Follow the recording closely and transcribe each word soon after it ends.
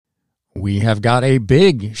We have got a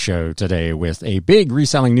big show today with a big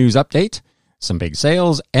reselling news update, some big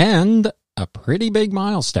sales, and a pretty big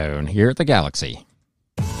milestone here at the Galaxy.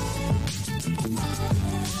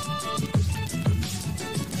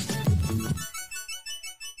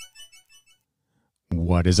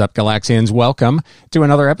 What is up, Galaxians? Welcome to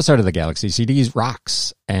another episode of the Galaxy CDs,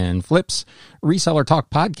 Rocks, and Flips Reseller Talk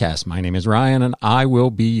podcast. My name is Ryan, and I will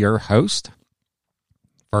be your host.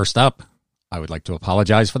 First up, I would like to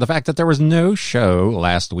apologize for the fact that there was no show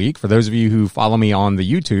last week. For those of you who follow me on the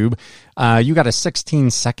YouTube, you got a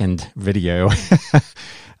 16-second video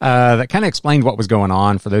that kind of explained what was going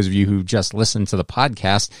on. For those of you who just listened to the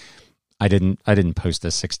podcast, I didn't post a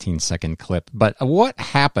 16-second clip. But what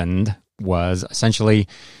happened was essentially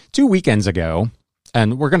 2 weekends ago,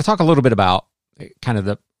 and we're going to talk a little bit about kind of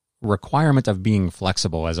the requirement of being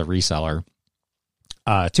flexible as a reseller.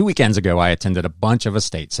 2 weekends ago, I attended a bunch of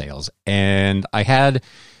estate sales, and I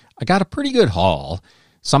got a pretty good haul,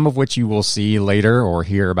 some of which you will see later or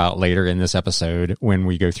hear about later in this episode when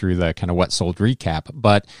we go through the kind of what sold recap.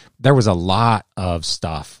 But there was a lot of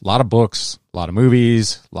stuff, a lot of books, a lot of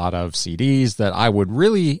movies, a lot of CDs that I would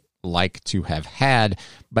really like to have had,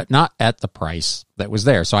 but not at the price that was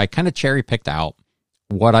there. So I kind of cherry picked out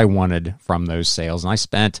what I wanted from those sales, and I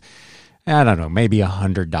spent, I don't know, maybe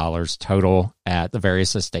 $100 total at the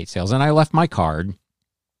various estate sales. And I left my card,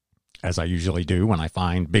 as I usually do when I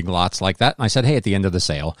find big lots like that. And I said, hey, at the end of the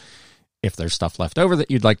sale, if there's stuff left over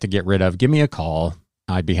that you'd like to get rid of, give me a call.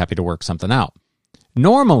 I'd be happy to work something out.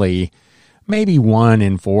 Normally, maybe 1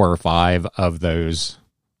 in 4 or 5 of those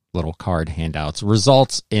little card handouts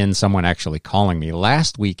results in someone actually calling me.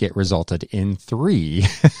 Last week, it resulted in 3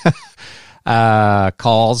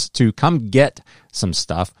 calls to come get some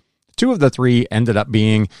stuff. 2 of the 3 ended up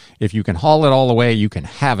being, if you can haul it all away, you can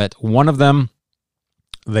have it. One of them,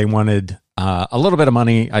 they wanted a little bit of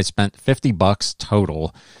money. I spent $50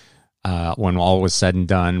 total when all was said and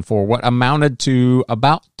done for what amounted to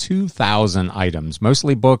about 2,000 items,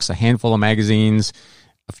 mostly books, a handful of magazines,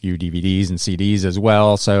 a few DVDs and CDs as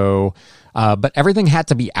well. So, but everything had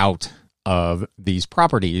to be out of these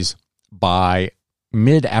properties by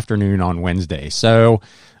mid-afternoon on Wednesday. So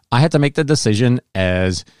I had to make the decision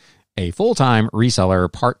as a full-time reseller,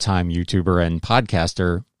 part-time YouTuber, and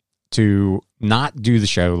podcaster to not do the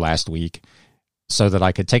show last week so that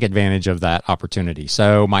I could take advantage of that opportunity.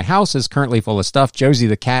 So my house is currently full of stuff. Josie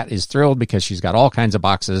the cat is thrilled because she's got all kinds of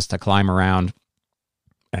boxes to climb around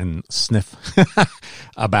and sniff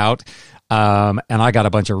about. And I got a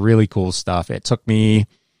bunch of really cool stuff. It took me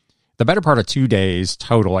the better part of 2 days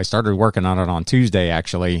total. I started working on it on Tuesday,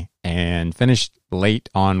 actually, and finished late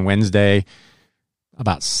on Wednesday.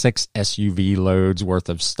 About 6 SUV loads worth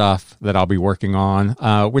of stuff that I'll be working on,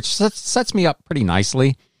 which sets me up pretty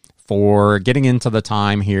nicely for getting into the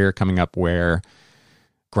time here coming up where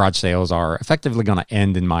garage sales are effectively going to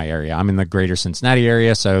end in my area. I'm in the greater Cincinnati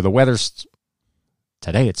area, so the weather's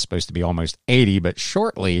today it's supposed to be almost 80, but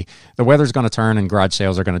shortly the weather's going to turn and garage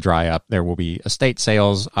sales are going to dry up. There will be estate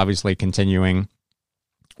sales obviously continuing,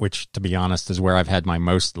 which, to be honest, is where I've had my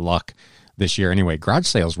most luck this year. Anyway, garage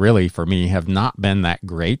sales really for me have not been that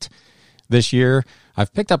great this year.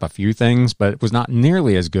 I've picked up a few things, but it was not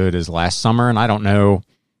nearly as good as last summer. And I don't know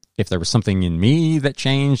if there was something in me that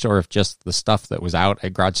changed or if just the stuff that was out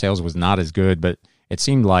at garage sales was not as good. But it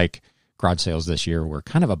seemed like garage sales this year were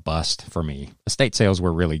kind of a bust for me. Estate sales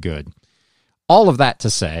were really good. All of that to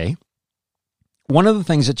say, one of the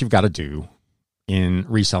things that you've got to do in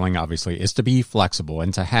reselling, obviously, is to be flexible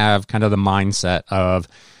and to have kind of the mindset of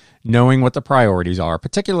knowing what the priorities are,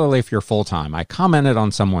 particularly if you're full-time. I commented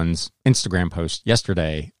on someone's Instagram post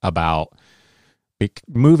yesterday about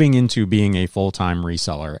moving into being a full-time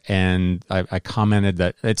reseller, and I commented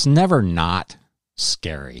that it's never not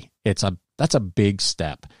scary. That's a big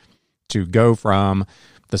step to go from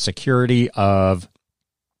the security of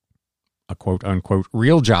a quote-unquote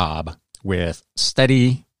real job with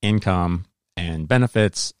steady income and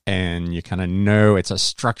benefits, and you kind of know it's a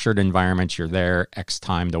structured environment. You're there X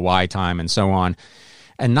time to Y time and so on.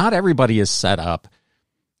 And not everybody is set up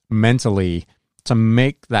mentally to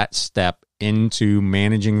make that step into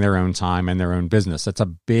managing their own time and their own business. It's a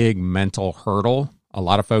big mental hurdle. A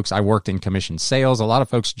lot of folks, I worked in commission sales. A lot of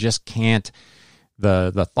folks just can't,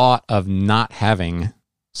 the thought of not having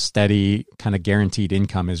steady kind of guaranteed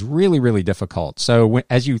income is really, really difficult. So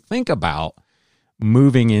as you think about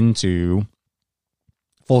moving into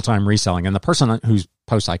full-time reselling, and the person whose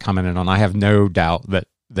post I commented on, I have no doubt that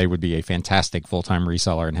they would be a fantastic full-time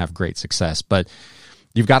reseller and have great success. But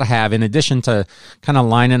you've got to have, in addition to kind of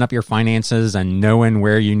lining up your finances and knowing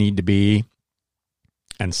where you need to be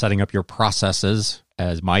and setting up your processes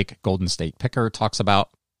as Mike Golden State Picker talks about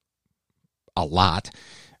a lot,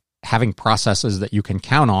 having processes that you can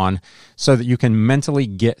count on so that you can mentally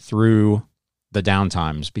get through the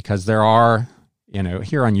downtimes, because there are,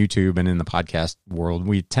 here on YouTube and in the podcast world,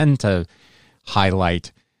 we tend to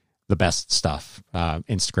highlight the best stuff.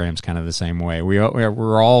 Instagram's kind of the same way.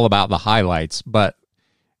 We're all about the highlights, but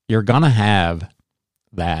you're going to have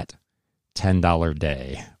that $10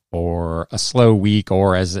 day or a slow week,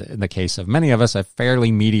 or as in the case of many of us, a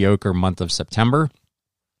fairly mediocre month of September.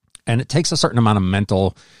 And it takes a certain amount of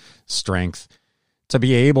mental strength to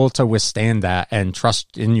be able to withstand that and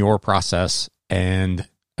trust in your process and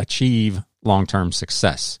achieve long-term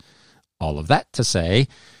success. All of that to say,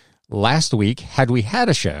 last week, had we had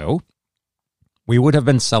a show, we would have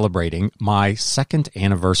been celebrating my second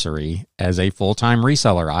anniversary as a full-time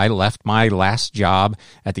reseller. I left my last job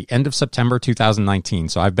at the end of September 2019.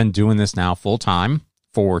 So I've been doing this now full-time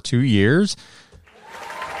for 2 years.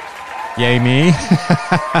 Yay me.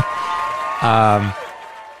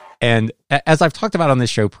 And as I've talked about on this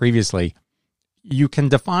show previously, you can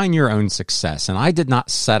define your own success. And I did not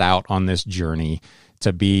set out on this journey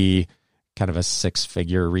to be kind of a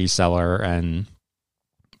six-figure reseller and,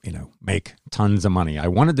 make tons of money. I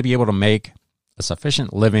wanted to be able to make a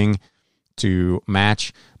sufficient living to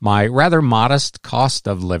match my rather modest cost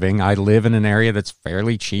of living. I live in an area that's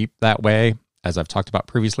fairly cheap that way. As I've talked about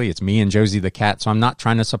previously, it's me and Josie the cat, so I'm not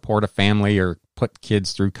trying to support a family or put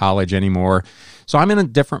kids through college anymore. So I'm in a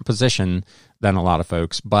different position than a lot of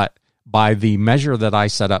folks, but by the measure that I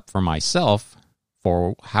set up for myself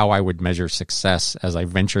for how I would measure success as I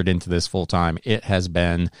ventured into this full-time, it has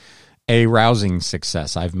been a rousing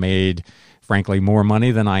success. I've made, frankly, more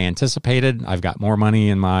money than I anticipated. I've got more money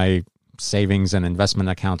in my savings and investment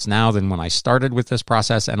accounts now than when I started with this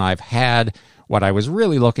process, and I've had what I was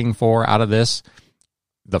really looking for out of this,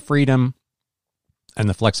 the freedom and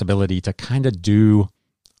the flexibility to kind of do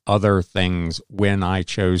other things when I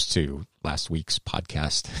chose to. Last week's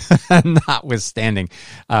podcast notwithstanding.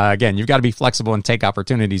 Again, you've got to be flexible and take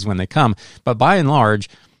opportunities when they come. But by and large,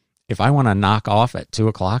 if I want to knock off at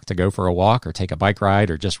 2:00 to go for a walk or take a bike ride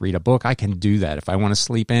or just read a book, I can do that. If I want to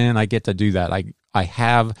sleep in, I get to do that. I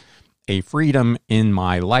have a freedom in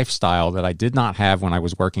my lifestyle that I did not have when I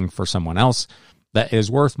was working for someone else that is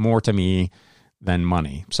worth more to me than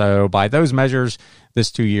money. So by those measures, this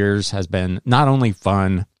 2 years has been not only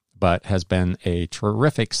fun, but has been a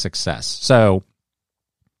terrific success. So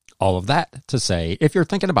all of that to say, if you're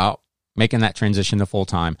thinking about making that transition to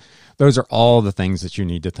full-time, those are all the things that you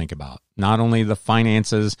need to think about. Not only the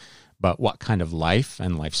finances, but what kind of life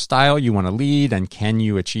and lifestyle you want to lead, and can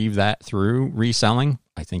you achieve that through reselling?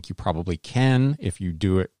 I think you probably can if you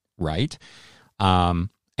do it right.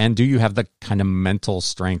 And do you have the kind of mental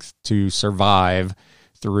strength to survive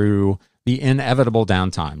through the inevitable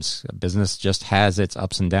downtimes? Business just has its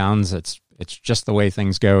ups and downs. It's just the way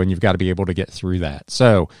things go, and you've got to be able to get through that.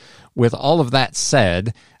 So with all of that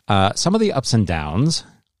said, some of the ups and downs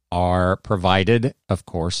are provided, of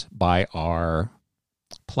course, by our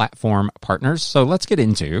platform partners. So let's get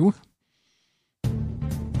into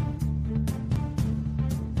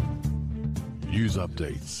news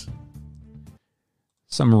updates.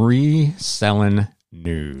 Some reselling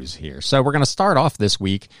news here. So we're going to start off this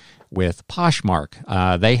week with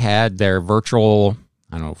Poshmark. They had their virtual,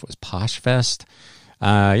 I don't know if it was PoshFest,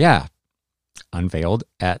 unveiled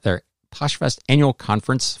at their PoshFest annual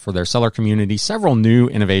conference for their seller community. Several new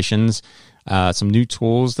innovations, some new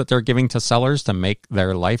tools that they're giving to sellers to make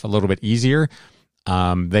their life a little bit easier.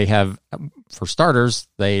 They have, for starters,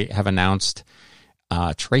 they have announced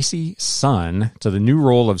Tracy Sun to the new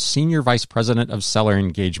role of Senior Vice President of Seller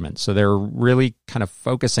Engagement. So they're really kind of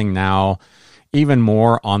focusing now even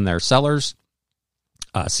more on their sellers.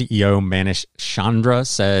 CEO Manish Chandra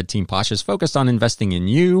said, Team Posh is focused on investing in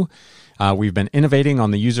you. We've been innovating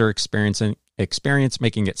on the user experience,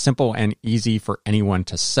 making it simple and easy for anyone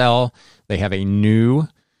to sell. They have a new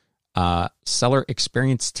seller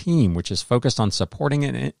experience team, which is focused on supporting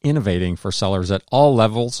and innovating for sellers at all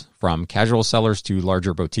levels, from casual sellers to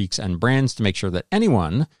larger boutiques and brands, to make sure that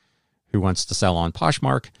anyone who wants to sell on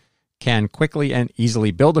Poshmark can quickly and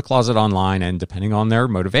easily build a closet online and, depending on their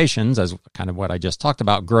motivations, as kind of what I just talked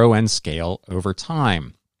about, grow and scale over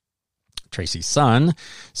time. Tracy Sun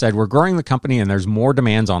said, we're growing the company and there's more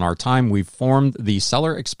demands on our time. We've formed the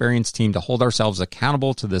seller experience team to hold ourselves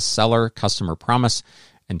accountable to this seller customer promise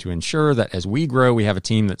and to ensure that as we grow, we have a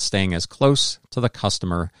team that's staying as close to the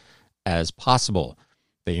customer as possible.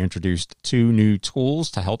 They introduced 2 new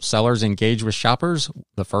tools to help sellers engage with shoppers.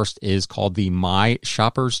 The first is called the My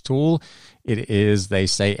Shoppers tool. It is, they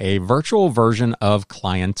say, a virtual version of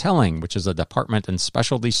clienteling, which is a department and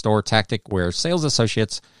specialty store tactic where sales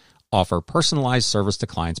associates offer personalized service to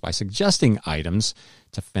clients by suggesting items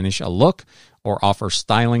to finish a look or offer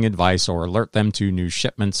styling advice or alert them to new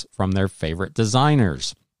shipments from their favorite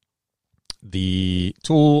designers. The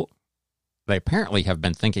tool they apparently have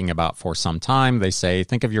been thinking about for some time. They say,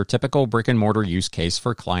 think of your typical brick and mortar use case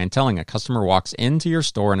for clienteling. A customer walks into your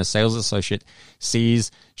store and a sales associate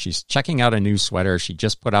sees she's checking out a new sweater she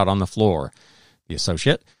just put out on the floor. The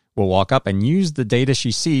associate will walk up and use the data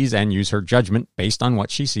she sees and use her judgment based on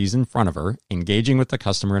what she sees in front of her, engaging with the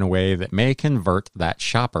customer in a way that may convert that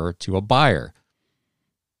shopper to a buyer.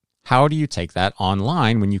 How do you take that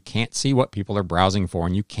online when you can't see what people are browsing for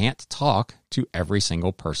and you can't talk to every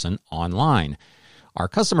single person online? Our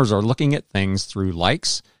customers are looking at things through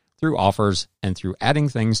likes, through offers, and through adding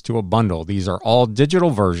things to a bundle. These are all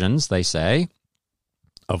digital versions, they say,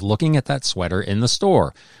 of looking at that sweater in the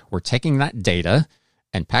store. We're taking that data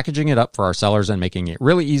and packaging it up for our sellers and making it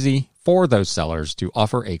really easy for those sellers to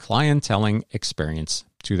offer a clienteling experience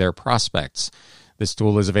to their prospects. This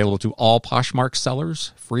tool is available to all Poshmark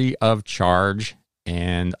sellers free of charge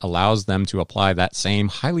and allows them to apply that same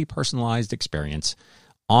highly personalized experience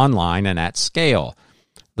online and at scale.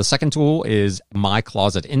 The second tool is My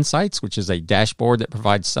Closet Insights, which is a dashboard that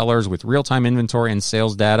provides sellers with real-time inventory and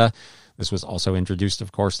sales data. This was also introduced,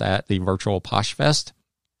 of course, at the virtual PoshFest.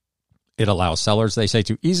 It allows sellers, they say,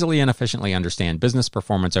 to easily and efficiently understand business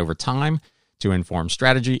performance over time, to inform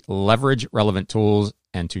strategy, leverage relevant tools,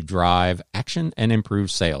 and to drive action and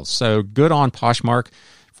improve sales. So good on Poshmark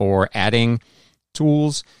for adding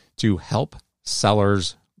tools to help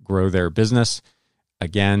sellers grow their business.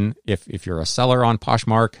 Again, if you're a seller on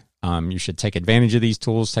Poshmark, you should take advantage of these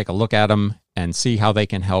tools, take a look at them, and see how they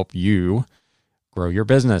can help you grow your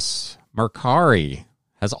business. Mercari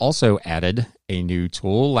has also added a new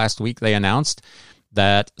tool. Last week, they announced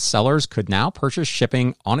that sellers could now purchase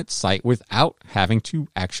shipping on its site without having to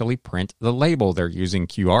actually print the label. They're using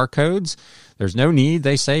QR codes. There's no need,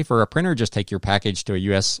 they say, for a printer. Just take your package to a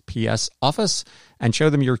USPS office and show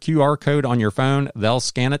them your QR code on your phone. They'll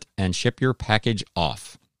scan it and ship your package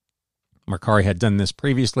off. Mercari had done this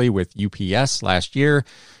previously with UPS last year.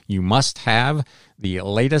 You must have the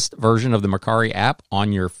latest version of the Mercari app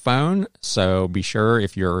on your phone. So be sure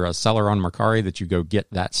if you're a seller on Mercari that you go get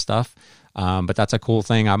that stuff. But that's a cool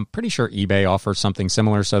thing. I'm pretty sure eBay offers something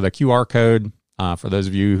similar. So the QR code, for those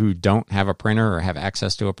of you who don't have a printer or have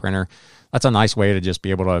access to a printer, that's a nice way to just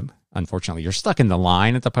be able to, unfortunately, you're stuck in the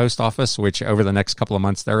line at the post office, which over the next couple of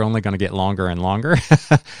months, they're only going to get longer and longer.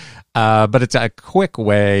 But it's a quick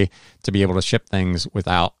way to be able to ship things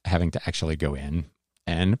without having to actually go in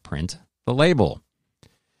and print the label.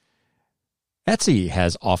 Etsy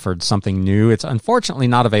has offered something new. It's unfortunately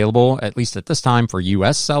not available, at least at this time, for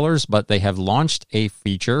U.S. sellers, but they have launched a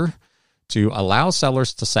feature to allow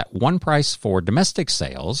sellers to set one price for domestic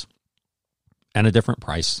sales and a different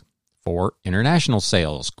price for international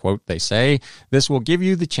sales. Quote, they say, this will give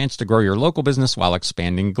you the chance to grow your local business while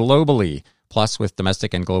expanding globally. Plus, with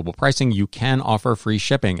domestic and global pricing, you can offer free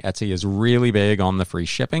shipping. Etsy is really big on the free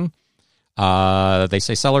shipping. They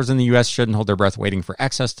say sellers in the U.S. shouldn't hold their breath waiting for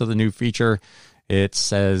access to the new feature. It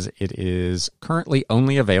says it is currently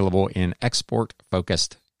only available in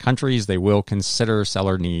export-focused countries. They will consider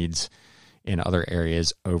seller needs in other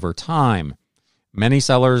areas over time. Many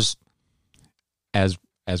sellers, as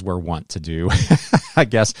we're wont to do, I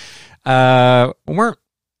guess, weren't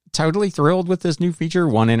totally thrilled with this new feature.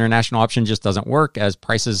 One international option just doesn't work, as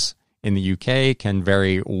prices in the UK can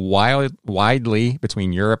vary widely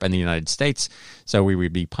between Europe and the United States. So we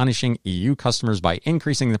would be punishing EU customers by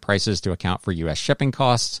increasing the prices to account for US shipping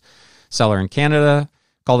costs. Seller in Canada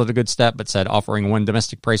called it a good step, but said offering one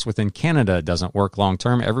domestic price within Canada doesn't work long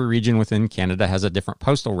term. Every region within Canada has a different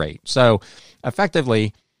postal rate. So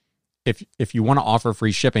effectively, if you want to offer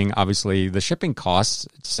free shipping, obviously the shipping costs,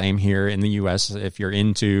 same here in the US. If you're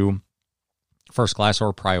into first class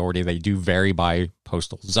or priority, they do vary by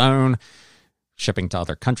postal zone. Shipping to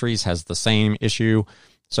other countries has the same issue.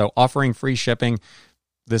 So offering free shipping,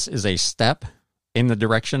 this is a step in the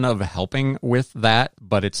direction of helping with that,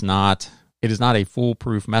 but it is not a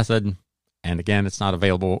foolproof method. And again, it's not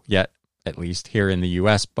available yet, at least here in the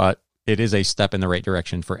US, but it is a step in the right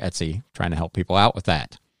direction for Etsy, trying to help people out with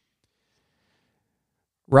that.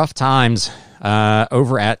 Rough times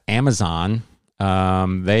over at Amazon.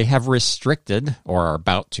 They have restricted, or are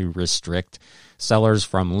about to restrict, sellers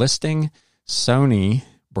from listing Sony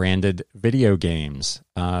branded video games.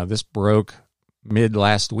 This broke mid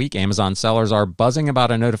last week, Amazon sellers are buzzing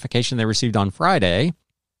about a notification they received on Friday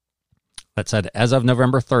that said, as of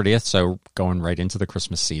November 30th, so going right into the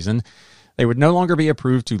Christmas season, they would no longer be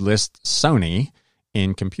approved to list Sony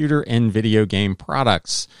in computer and video game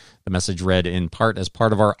products. The message read, in part, as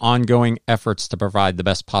part of our ongoing efforts to provide the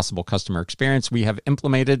best possible customer experience, we have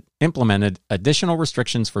implemented additional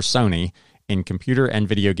restrictions for Sony in computer and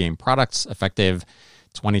video game products effective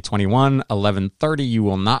 2021 11/30. You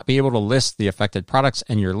will not be able to list the affected products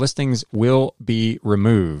and your listings will be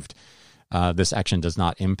removed. This action does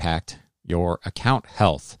not impact your account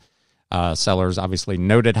health. Sellers obviously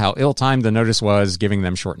noted how ill-timed the notice was, giving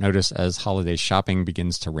them short notice as holiday shopping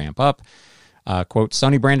begins to ramp up. Quote,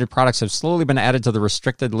 Sony-branded products have slowly been added to the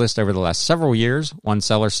restricted list over the last several years. One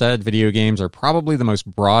seller said video games are probably the most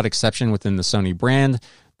broad exception within the Sony brand.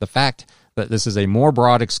 The fact that this is a more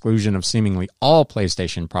broad exclusion of seemingly all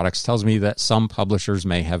PlayStation products tells me that some publishers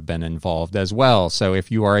may have been involved as well. So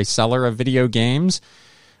if you are a seller of video games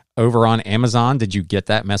over on Amazon, did you get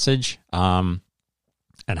that message? And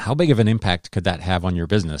how big of an impact could that have on your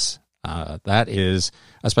business? That is,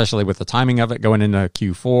 especially with the timing of it going into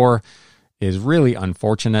Q4, is really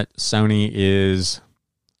unfortunate. Sony is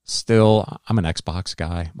still, I'm an Xbox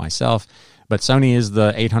guy myself, but Sony is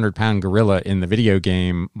the 800-pound gorilla in the video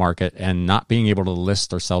game market, and not being able to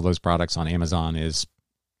list or sell those products on Amazon is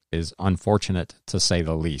unfortunate, to say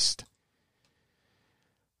the least.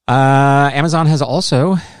 Amazon has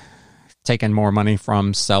also taken more money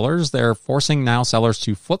from sellers. They're forcing now sellers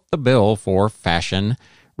to foot the bill for fashion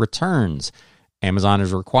returns. Amazon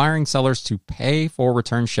is requiring sellers to pay for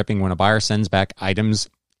return shipping when a buyer sends back items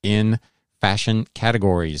in fashion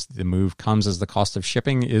categories. The move comes as the cost of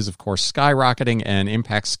shipping is, of course, skyrocketing and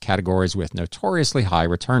impacts categories with notoriously high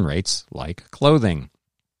return rates, like clothing.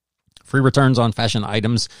 Free returns on fashion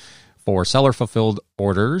items for seller-fulfilled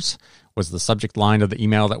orders was the subject line of the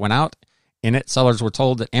email that went out. In it, sellers were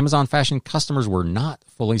told that Amazon fashion customers were not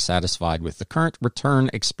fully satisfied with the current return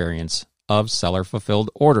experience of seller-fulfilled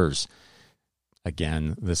orders.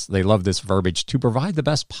 Again, they love this verbiage. To provide the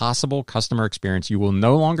best possible customer experience, you will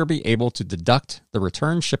no longer be able to deduct the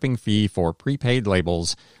return shipping fee for prepaid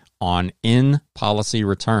labels on in-policy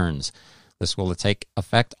returns. This will take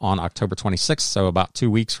effect on October 26th, so about 2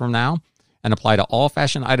 weeks from now, and apply to all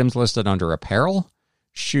fashion items listed under apparel,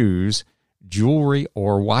 shoes, jewelry,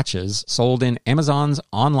 or watches sold in Amazon's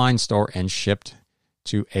online store and shipped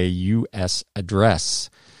to a U.S. address.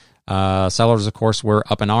 Sellers, of course, were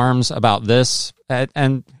up in arms about this,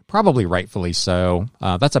 and probably rightfully so.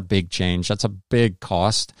 That's a big change. That's a big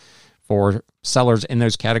cost for sellers in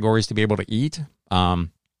those categories to be able to eat.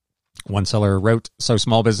 One seller wrote, so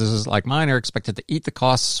small businesses like mine are expected to eat the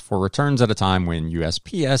costs for returns at a time when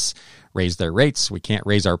USPS raised their rates. We can't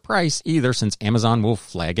raise our price either, since Amazon will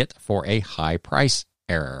flag it for a high price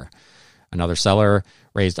error. Another seller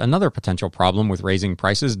raised another potential problem with raising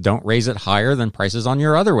prices. Don't raise it higher than prices on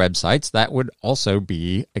your other websites. That would also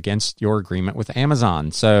be against your agreement with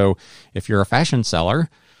Amazon. So if you're a fashion seller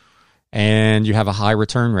and you have a high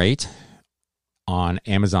return rate on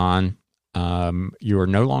Amazon, you are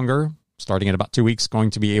no longer, starting in about 2 weeks,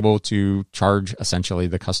 going to be able to charge essentially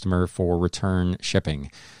the customer for return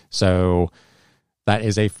shipping. So that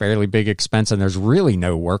is a fairly big expense, and there's really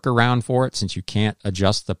no workaround for it, since you can't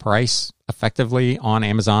adjust the price effectively on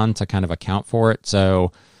Amazon to kind of account for it.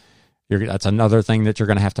 So that's another thing that you're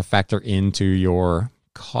going to have to factor into your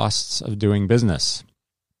costs of doing business.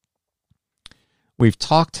 We've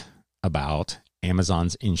talked about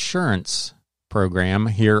Amazon's insurance program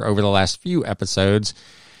here over the last few episodes,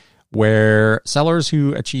 where sellers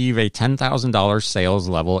who achieve a $10,000 sales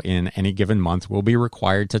level in any given month will be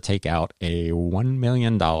required to take out a $1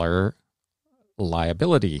 million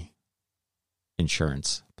liability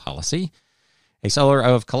insurance policy. A seller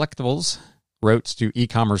of collectibles wrote to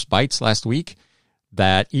E-commerce Bytes last week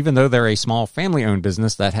that even though they're a small family-owned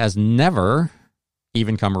business that has never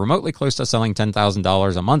even come remotely close to selling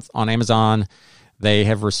 $10,000 a month on Amazon, they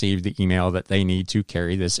have received the email that they need to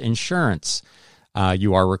carry this insurance.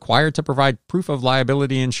 You are required to provide proof of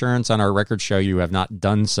liability insurance, and our records show you have not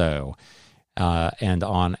done so. And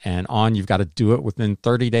on. You've got to do it within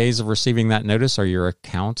 30 days of receiving that notice, or your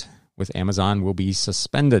account with Amazon will be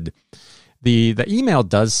suspended. The email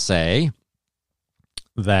does say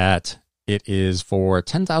that it is for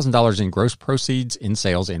 $10,000 in gross proceeds in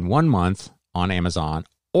sales in 1 month on Amazon,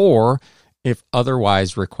 or if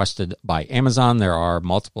otherwise requested by Amazon. There are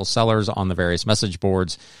multiple sellers on the various message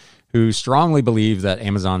boards who strongly believe that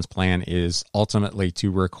Amazon's plan is ultimately to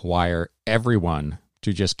require everyone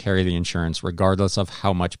to just carry the insurance regardless of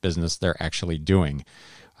how much business they're actually doing.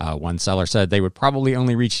 One seller said they would probably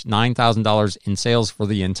only reach $9,000 in sales for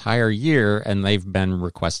the entire year, and they've been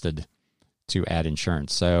requested to add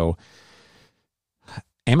insurance. So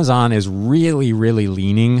Amazon is really, really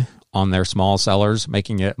leaning on their small sellers,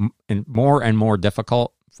 making it more and more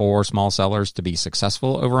difficult for small sellers to be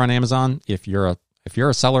successful over on Amazon. If you're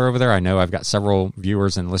a seller over there, I know I've got several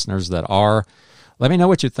viewers and listeners that are. Let me know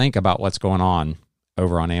what you think about what's going on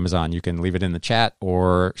over on Amazon. You can leave it in the chat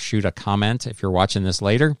or shoot a comment if you're watching this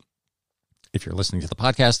later. If you're listening to the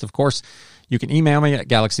podcast, of course, you can email me at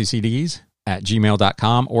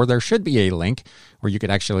galaxycds@gmail.com, or there should be a link where you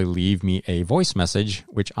could actually leave me a voice message,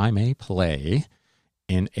 which I may play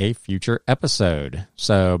in a future episode.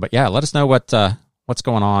 So, but yeah, let us know what's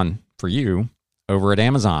going on for you over at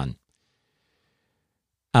Amazon.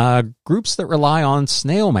 Groups that rely on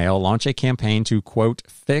snail mail launch a campaign to, quote,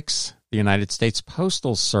 fix the United States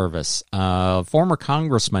Postal Service. Former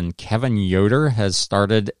Congressman Kevin Yoder has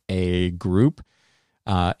started a group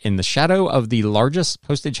in the shadow of the largest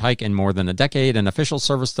postage hike in more than a decade and official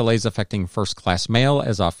service delays affecting first-class mail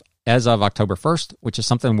as of October 1st, which is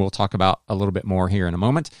something we'll talk about a little bit more here in a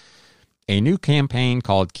moment. A new campaign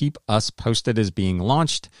called Keep Us Posted is being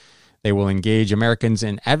launched. They will engage Americans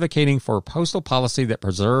in advocating for postal policy that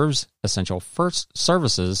preserves essential first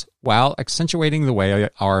services while accentuating the way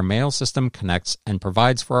our mail system connects and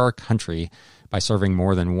provides for our country by serving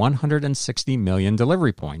more than 160 million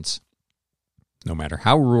delivery points, no matter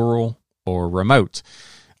how rural or remote.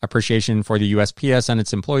 Appreciation for the USPS and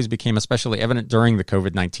its employees became especially evident during the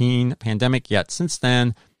COVID-19 pandemic, yet since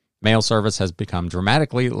then, mail service has become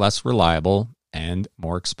dramatically less reliable and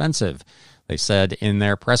more expensive. They said in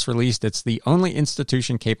their press release, it's the only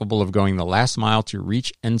institution capable of going the last mile to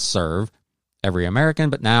reach and serve every American,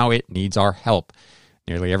 but now it needs our help.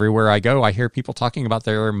 Nearly everywhere I go, I hear people talking about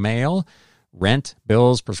their mail, rent,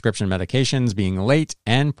 bills, prescription medications being late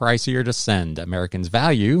and pricier to send. Americans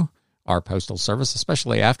value our postal service,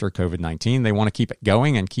 especially after COVID-19. They want to keep it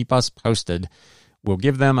going and keep us posted. We'll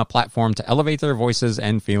give them a platform to elevate their voices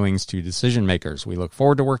and feelings to decision makers. We look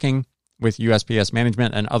forward to working with USPS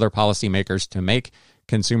management and other policymakers to make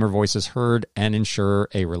consumer voices heard and ensure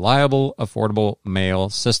a reliable, affordable mail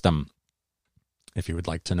system. If you would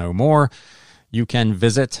like to know more, you can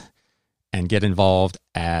visit and get involved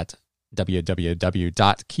at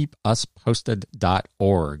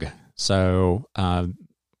www.keepusposted.org. So,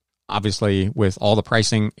 obviously, with all the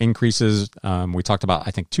pricing increases, we talked about,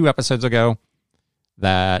 I think, 2 episodes ago,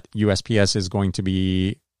 that USPS is going to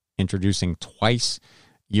be introducing twice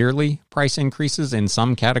yearly price increases in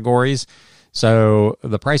some categories. So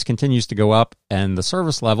the price continues to go up and the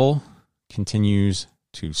service level continues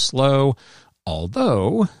to slow.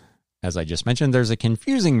 Although, as I just mentioned, there's a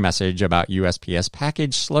confusing message about USPS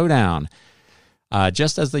package slowdown.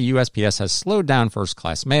 Just as the USPS has slowed down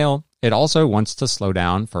first-class mail, it also wants to slow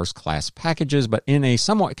down first-class packages, but in a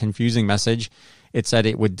somewhat confusing message, it said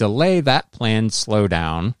it would delay that planned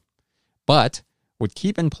slowdown, but would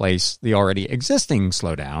keep in place the already existing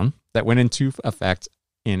slowdown that went into effect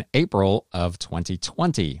in April of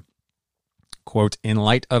 2020. Quote, in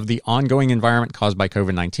light of the ongoing environment caused by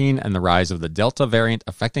COVID-19 and the rise of the Delta variant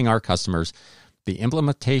affecting our customers, the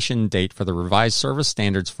implementation date for the revised service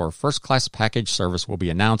standards for first-class package service will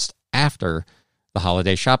be announced after the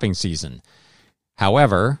holiday shopping season.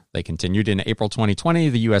 However, they continued in April 2020,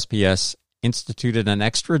 the USPS instituted an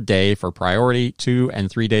extra day for priority 2- and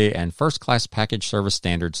 3-day and first-class package service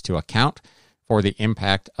standards to account for the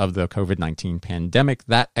impact of the COVID-19 pandemic.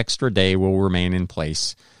 That extra day will remain in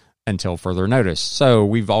place until further notice. So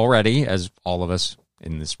we've already, as all of us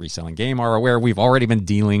in this reselling game are aware, we've already been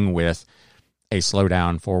dealing with a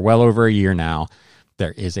slowdown for well over a year now.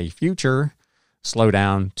 There is a future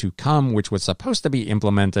slowdown to come, which was supposed to be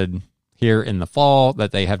implemented here in the fall,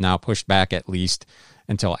 that they have now pushed back at least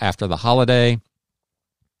until after the holiday.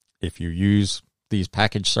 If you use these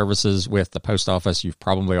package services with the post office, you've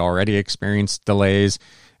probably already experienced delays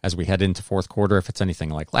as we head into fourth quarter. If it's anything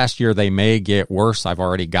like last year, they may get worse. I've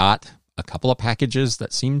already got a couple of packages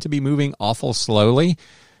that seem to be moving awful slowly,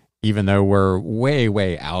 even though we're way,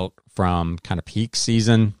 way out from kind of peak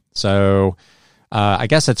season. So I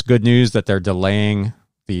guess it's good news that they're delaying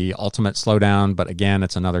the ultimate slowdown. But again,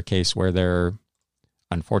 it's another case where they're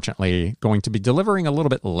unfortunately going to be delivering a little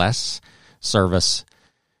bit less service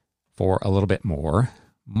for a little bit more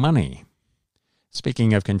money.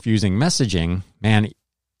 Speaking of confusing messaging, man,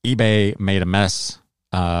 eBay made a mess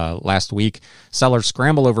last week. Sellers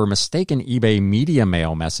scramble over mistaken eBay media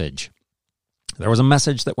mail message. There was a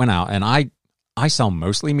message that went out, and I sell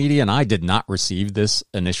mostly media, and I did not receive this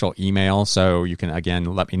initial email, so you can, again,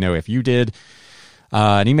 let me know if you did.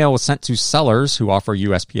 An email was sent to sellers who offer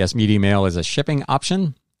USPS Media Mail as a shipping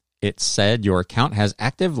option. It said your account has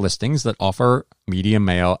active listings that offer media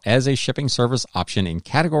mail as a shipping service option in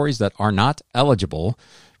categories that are not eligible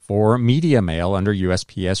for media mail under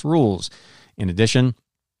USPS rules. In addition,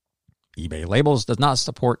 eBay Labels does not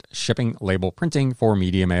support shipping label printing for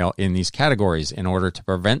media mail in these categories. In order to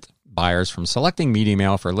prevent buyers from selecting media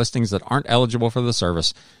mail for listings that aren't eligible for the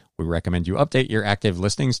service, we recommend you update your active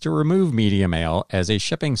listings to remove media mail as a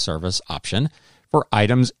shipping service option for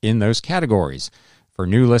items in those categories. For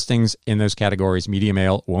new listings in those categories, media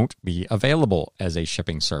mail won't be available as a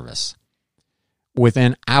shipping service.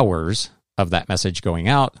 Within hours of that message going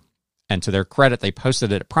out, and to their credit, they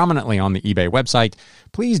posted it prominently on the eBay website.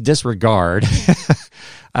 Please disregard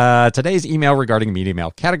today's email regarding media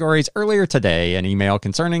mail categories. Earlier today, an email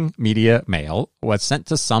concerning media mail was sent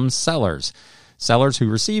to some sellers. Sellers who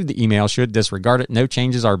received the email should disregard it. No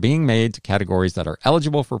changes are being made to categories that are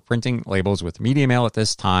eligible for printing labels with media mail at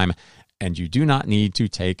this time, and you do not need to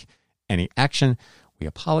take any action. We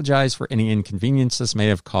apologize for any inconvenience this may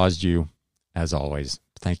have caused you. As always,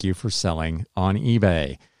 thank you for selling on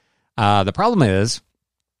eBay. The problem is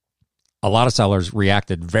a lot of sellers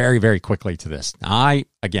reacted very, very quickly to this. I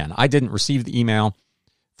didn't receive the email.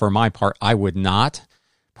 For my part, I would not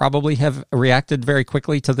probably have reacted very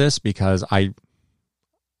quickly to this because I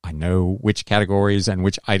know which categories and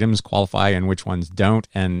which items qualify and which ones don't.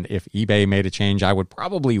 And if eBay made a change, I would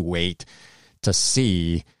probably wait to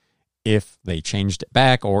see if they changed it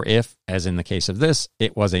back or if, as in the case of this,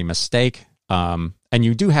 it was a mistake. And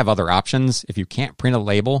you do have other options. If you can't print a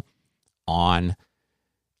label on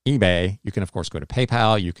eBay, you can, of course, go to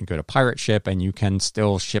PayPal, you can go to Pirate Ship, and you can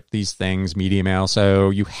still ship these things media mail. So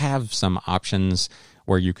you have some options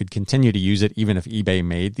where you could continue to use it even if eBay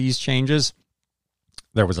made these changes.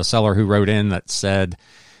 There was a seller who wrote in that said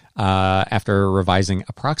after revising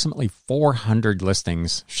approximately 400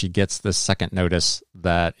 listings, she gets this second notice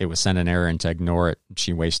that it was sent in error, and to ignore it,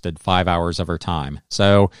 she wasted 5 hours of her time.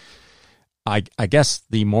 So I guess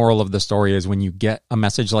the moral of the story is when you get a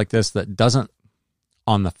message like this that doesn't,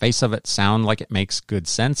 on the face of it, sound like it makes good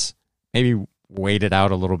sense, maybe wait it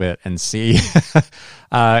out a little bit and see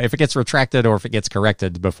if it gets retracted or if it gets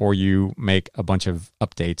corrected before you make a bunch of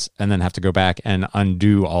updates and then have to go back and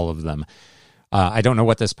undo all of them. I don't know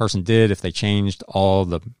what this person did, if they changed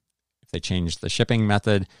the shipping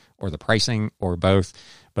method or the pricing or both,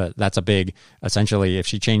 but that's essentially, if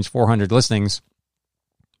she changed 400 listings,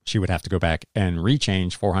 she would have to go back and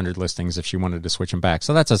rechange 400 listings if she wanted to switch them back.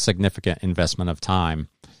 So that's a significant investment of time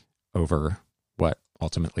over what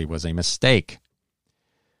ultimately was a mistake.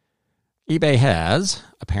 eBay has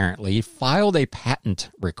apparently filed a patent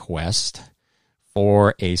request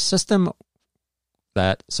for a system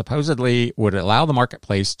that supposedly would allow the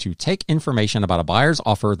marketplace to take information about a buyer's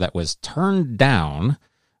offer that was turned down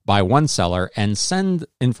by one seller and send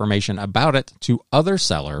information about it to other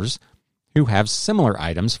sellers who have similar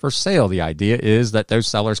items for sale. The idea is that those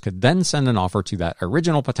sellers could then send an offer to that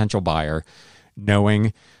original potential buyer,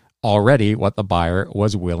 knowing already what the buyer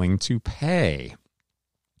was willing to pay.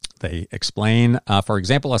 They explain, for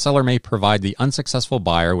example, a seller may provide the unsuccessful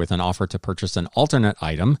buyer with an offer to purchase an alternate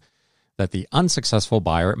item that the unsuccessful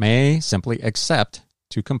buyer may simply accept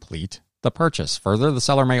to complete the purchase. Further, the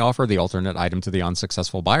seller may offer the alternate item to the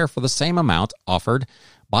unsuccessful buyer for the same amount offered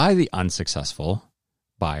by the unsuccessful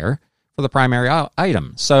buyer for the primary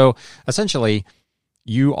item. So essentially,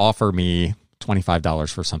 you offer me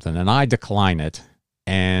 $25 for something and I decline it,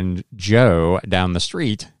 and Joe down the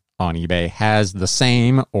street on eBay has the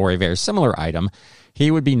same or a very similar item.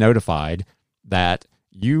 He would be notified that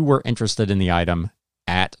you were interested in the item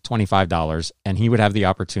at $25, and he would have the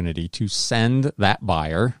opportunity to send that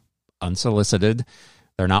buyer, unsolicited,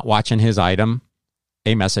 they're not watching his item,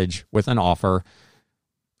 a message with an offer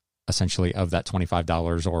essentially of that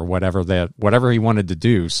 $25 or whatever he wanted to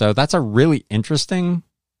do. So that's a really interesting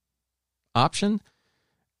option.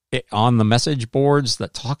 On the message boards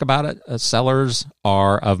that talk about it, sellers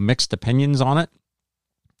are of mixed opinions on it.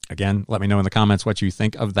 Again, let me know in the comments what you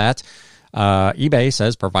think of that. eBay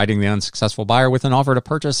says providing the unsuccessful buyer with an offer to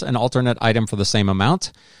purchase an alternate item for the same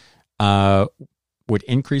amount would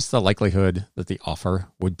increase the likelihood that the offer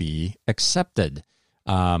would be accepted.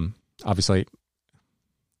 Obviously,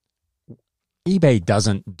 eBay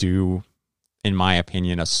doesn't do, in my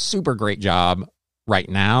opinion, a super great job right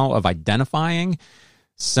now of identifying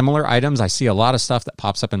similar items. I see a lot of stuff that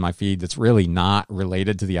pops up in my feed that's really not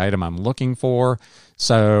related to the item I'm looking for.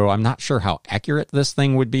 So I'm not sure how accurate this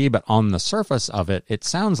thing would be, but on the surface of it, it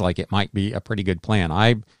sounds like it might be a pretty good plan.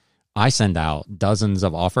 I send out dozens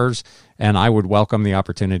of offers, and I would welcome the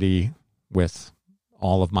opportunity with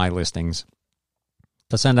all of my listings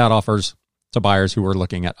to send out offers to buyers who were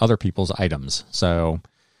looking at other people's items. So,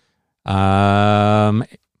 bad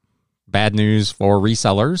news for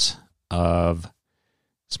resellers of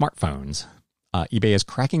smartphones. eBay is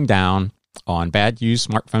cracking down on bad used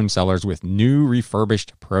smartphone sellers with new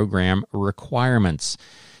refurbished program requirements.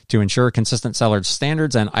 To ensure consistent seller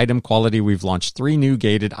standards and item quality, we've launched 3 new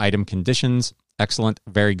gated item conditions: excellent,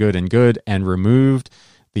 very good, and good, and removed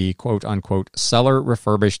the quote-unquote seller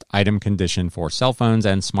refurbished item condition for cell phones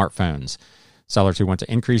and smartphones. Sellers who want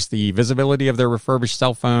to increase the visibility of their refurbished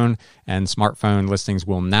cell phone and smartphone listings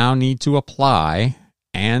will now need to apply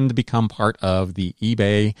and become part of the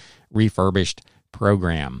eBay refurbished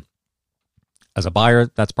program. As a buyer,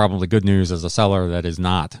 that's probably good news. As a seller, that is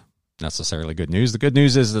not necessarily good news. The good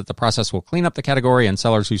news is that the process will clean up the category, and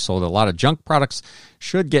sellers who sold a lot of junk products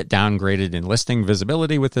should get downgraded in listing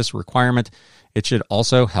visibility with this requirement. It should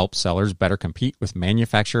also help sellers better compete with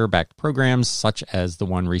manufacturer-backed programs such as the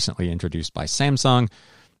one recently introduced by Samsung.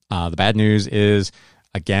 The bad news is,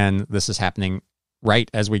 again, this is happening right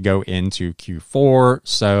as we go into Q4,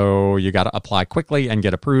 so you got to apply quickly and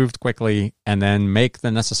get approved quickly, and then make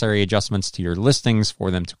the necessary adjustments to your listings for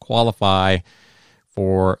them to qualify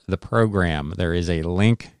for the program. There is a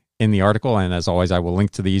link in the article, and as always, I will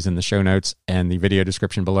link to these in the show notes and the video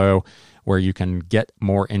description below, where you can get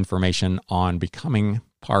more information on becoming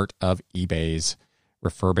part of eBay's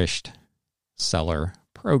refurbished seller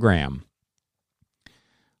program.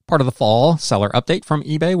 Part of the fall seller update from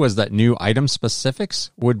eBay was that new item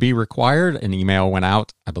specifics would be required. An email went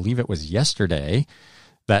out, I believe it was yesterday,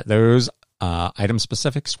 that those item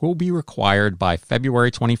specifics will be required by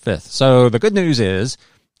February 25th. So the good news is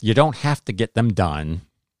you don't have to get them done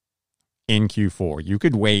in Q4. You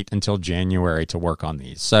could wait until January to work on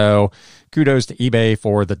these. So kudos to eBay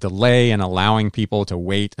for the delay and allowing people to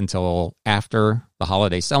wait until after the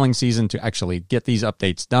holiday selling season to actually get these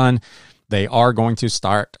updates done. They are going to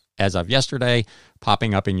start, as of yesterday,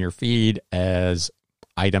 popping up in your feed as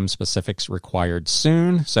item specifics required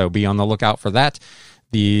soon. So be on the lookout for that.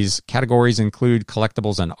 These categories include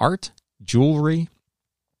collectibles and art, jewelry,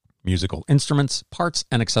 musical instruments, parts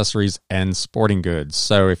and accessories, and sporting goods.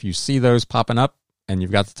 So if you see those popping up and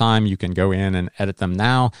you've got the time, you can go in and edit them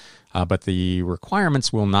now. But the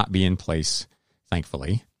requirements will not be in place,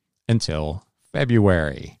 thankfully, until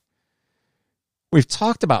February. We've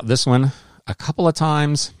talked about this one a couple of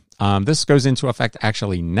times. This goes into effect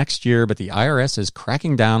actually next year, but the IRS is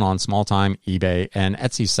cracking down on small-time eBay and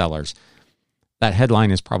Etsy sellers. That headline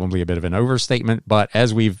is probably a bit of an overstatement, but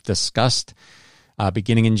as we've discussed,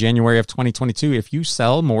 beginning in January of 2022, if you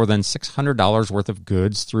sell more than $600 worth of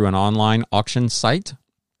goods through an online auction site,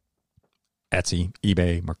 Etsy,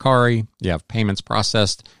 eBay, Mercari, you have payments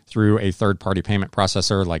processed through a third-party payment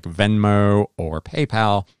processor like Venmo or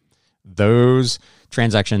PayPal, those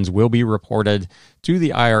transactions will be reported to the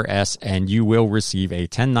IRS, and you will receive a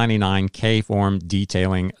 1099-K form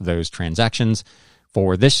detailing those transactions.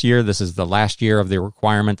 For this year, this is the last year of the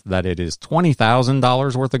requirement that it is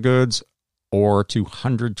 $20,000 worth of goods or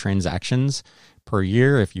 200 transactions per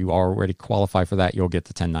year. If you already qualify for that, you'll get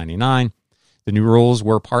the 1099. The new rules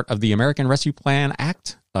were part of the American Rescue Plan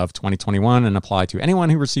Act of 2021 and apply to anyone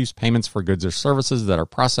who receives payments for goods or services that are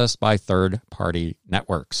processed by third-party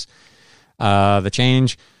networks. The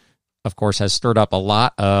change, of course, has stirred up a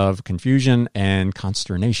lot of confusion and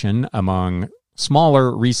consternation among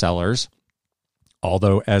smaller resellers.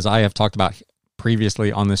 Although, as I have talked about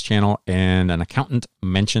previously on this channel and an accountant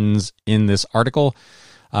mentions in this article,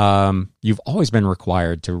 you've always been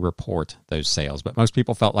required to report those sales. But most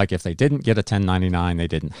people felt like if they didn't get a 1099, they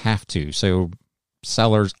didn't have to. So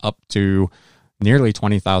sellers up to nearly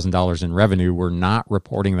 $20,000 in revenue were not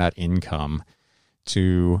reporting that income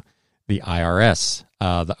to the IRS.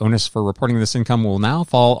 The onus for reporting this income will now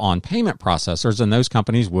fall on payment processors, and those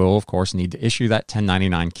companies will, of course, need to issue that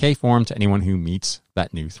 1099-K form to anyone who meets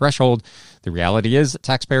that new threshold. The reality is that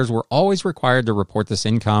taxpayers were always required to report this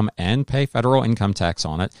income and pay federal income tax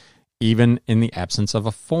on it, even in the absence of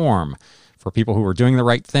a form. For people who are doing the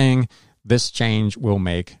right thing, this change will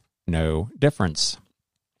make no difference.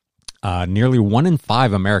 Nearly 1 in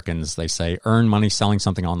 5 Americans, they say, earn money selling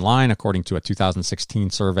something online, according to a 2016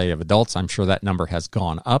 survey of adults. I'm sure that number has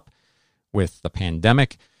gone up with the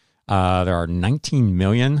pandemic. There are 19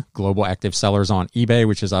 million global active sellers on eBay,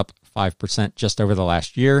 which is up 5% just over the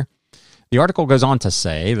last year. The article goes on to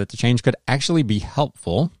say that the change could actually be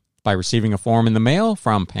helpful. By receiving a form in the mail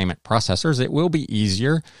from payment processors, it will be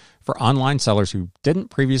easier for online sellers who didn't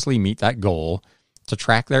previously meet that goal to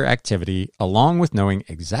track their activity, along with knowing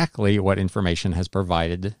exactly what information has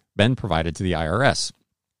been provided to the IRS.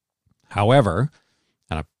 However,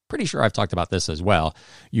 pretty sure I've talked about this as well.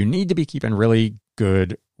 You need to be keeping really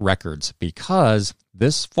good records because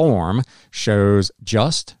this form shows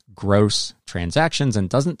just gross transactions and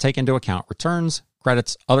doesn't take into account returns,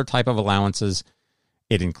 credits, other type of allowances.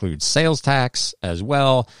 It includes sales tax as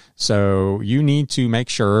well. So you need to make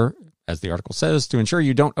sure, as the article says, to ensure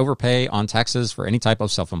you don't overpay on taxes for any type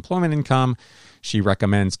of self-employment income. She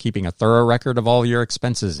recommends keeping a thorough record of all your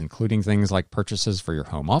expenses, including things like purchases for your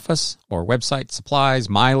home office or website supplies,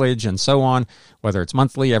 mileage, and so on, whether it's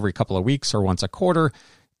monthly, every couple of weeks, or once a quarter.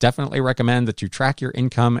 Definitely recommend that you track your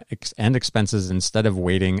income and expenses instead of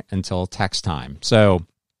waiting until tax time. So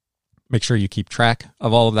make sure you keep track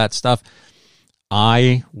of all of that stuff.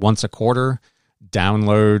 I, once a quarter,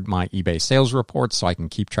 download my eBay sales reports so I can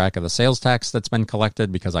keep track of the sales tax that's been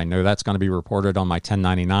collected because I know that's going to be reported on my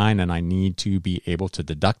 1099 and I need to be able to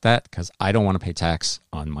deduct that because I don't want to pay tax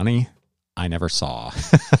on money I never saw.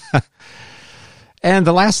 And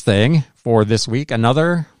the last thing for this week,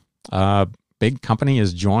 another big company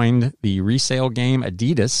has joined the resale game.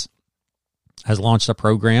 Adidas has launched a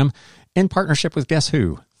program in partnership with guess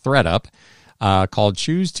who? ThredUp, called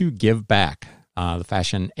Choose to Give Back. The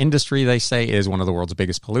fashion industry, they say, is one of the world's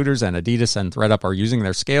biggest polluters, and Adidas and ThredUp are using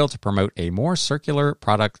their scale to promote a more circular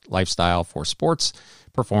product lifestyle for sports,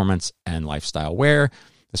 performance, and lifestyle wear.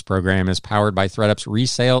 This program is powered by ThredUp's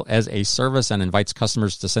Resale as a Service and invites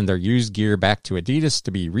customers to send their used gear back to Adidas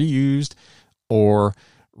to be reused or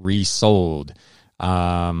resold.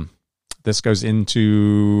 This goes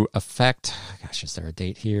into effect, gosh, is there a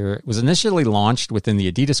date here? It was initially launched within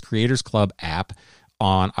the Adidas Creators Club app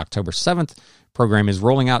on October 7th. Program is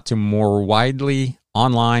rolling out to more widely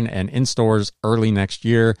online and in stores early next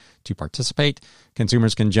year. To participate,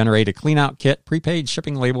 consumers can generate a clean-out kit, prepaid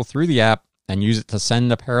shipping label through the app, and use it to send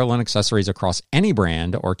apparel and accessories across any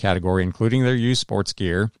brand or category, including their used sports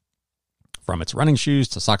gear, from its running shoes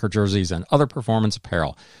to soccer jerseys and other performance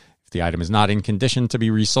apparel. If the item is not in condition to be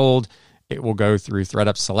resold, it will go through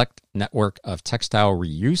ThredUp's select network of textile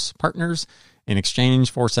reuse partners. In exchange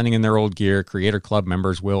for sending in their old gear, Creator Club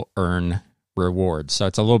members will earn rewards. So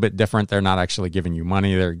it's a little bit different. They're not actually giving you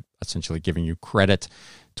money. They're essentially giving you credit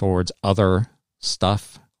towards other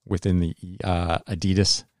stuff within the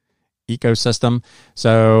Adidas ecosystem.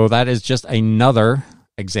 So that is just another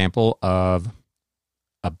example of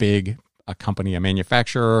a company, a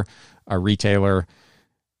manufacturer, a retailer,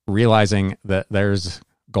 realizing that there's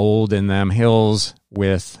gold in them hills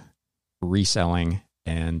with reselling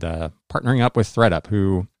and partnering up with ThredUp,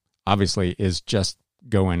 who obviously is just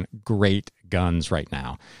going great guns right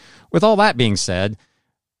now. With all that being said,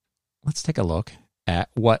 let's take a look at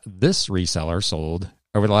what this reseller sold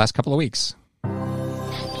over the last couple of weeks.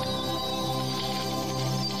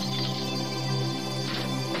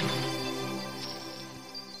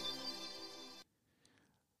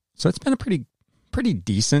 So it's been a pretty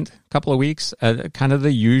decent couple of weeks. Kind of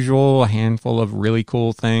the usual, a handful of really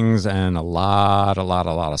cool things and a lot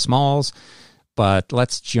of smalls. But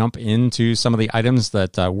let's jump into some of the items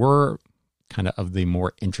that were kind of the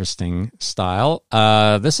more interesting style.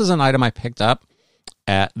 This is an item I picked up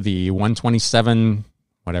at the 127,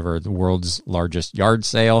 whatever, the world's largest yard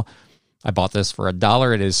sale. I bought this for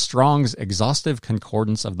 $1. It is Strong's Exhaustive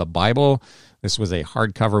Concordance of the Bible. This was a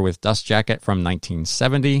hardcover with dust jacket from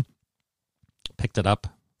 1970. Picked it up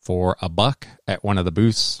for $1 at one of the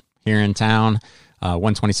booths here in town.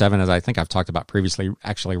 127, as I think I've talked about previously,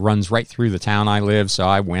 actually runs right through the town I live. So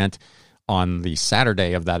I went on the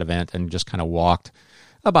Saturday of that event and just kind of walked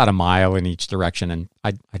about a mile in each direction. And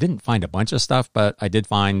I didn't find a bunch of stuff, but I did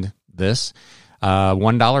find this.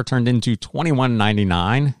 $1 turned into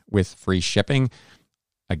 $21.99 with free shipping.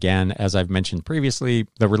 Again, as I've mentioned previously,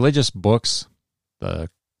 the religious books, the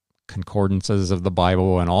concordances of the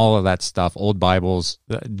Bible and all of that stuff, old Bibles,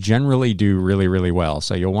 generally do really, really well.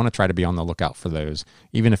 So you'll want to try to be on the lookout for those,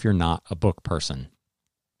 even if you're not a book person.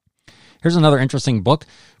 Here's another interesting book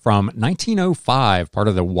from 1905, part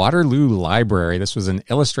of the Waterloo Library. This was an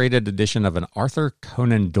illustrated edition of an Arthur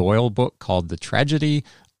Conan Doyle book called The Tragedy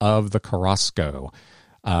of the Korosko.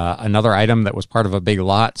 Another item that was part of a big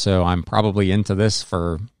lot, so I'm probably into this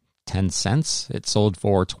for 10 cents. It sold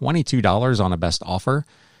for $22 on a best offer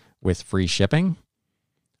with free shipping.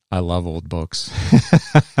 I love old books.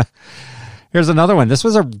 Here's another one. This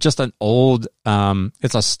was just an old,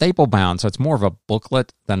 it's a staple bound, so it's more of a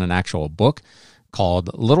booklet than an actual book,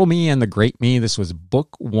 called Little Me and the Great Me. This was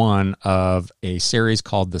book 1 of a series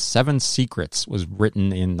called The Seven Secrets. It was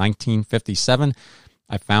written in 1957.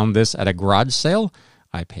 I found this at a garage sale.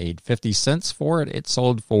 I paid 50 cents for it. It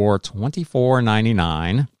sold for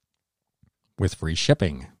 $24.99 with free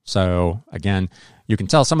shipping. So again, You can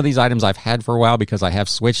tell some of these items I've had for a while because I have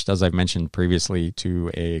switched, as I've mentioned previously, to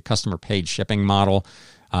a customer paid shipping model.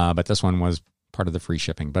 But this one was part of the free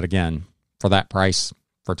shipping. But again, for that price,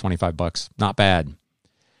 for $25, not bad.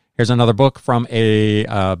 Here's another book from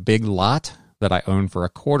a big lot that I own for a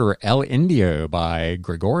quarter, El Indio by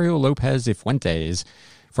Gregorio Lopez y Fuentes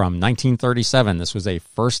from 1937. This was a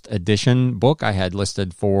first edition book I had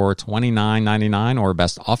listed for $29.99 or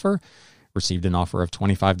best offer. Received an offer of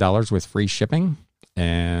 $25 with free shipping.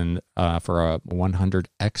 And for a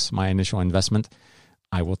 100x my initial investment,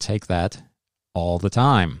 I will take that all the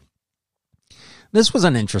time. This was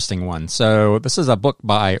an interesting one. So this is a book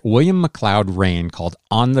by William McLeod Rain called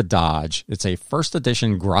On the Dodge. It's a first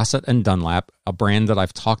edition Grosset and Dunlap, a brand that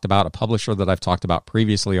I've talked about, a publisher that I've talked about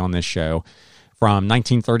previously on this show, from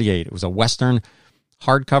 1938. It was a Western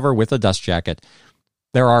hardcover with a dust jacket.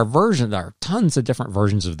 There are tons of different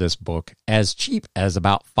versions of this book, as cheap as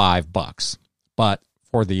about $5. But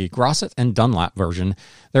for the Grosset and Dunlap version,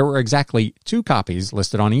 there were exactly 2 copies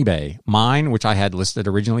listed on eBay. Mine, which I had listed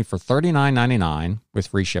originally for $39.99 with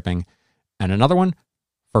free shipping, and another one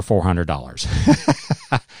for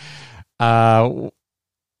 $400.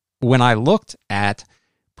 When I looked at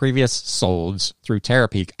previous solds through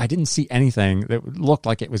Terapeak, I didn't see anything that looked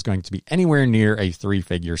like it was going to be anywhere near a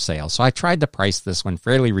 3-figure sale. So I tried to price this one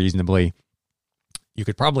fairly reasonably. You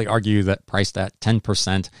could probably argue that priced at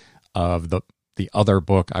 10% of the other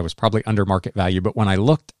book, I was probably under market value. But when I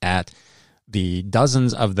looked at the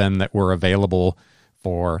dozens of them that were available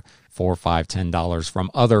for $4, $5, $10 from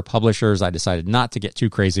other publishers, I decided not to get too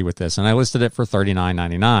crazy with this, and I listed it for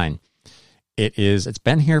 $39.99. It's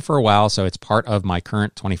been here for a while, so it's part of my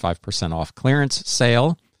current 25% off clearance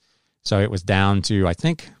sale. So it was down to, I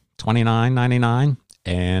think, $29.99,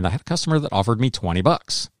 and I had a customer that offered me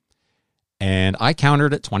 $20, and I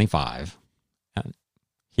countered at $25. And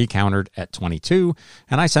he countered at $22,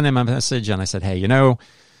 and I sent him a message, and I said, hey,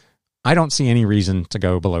 I don't see any reason to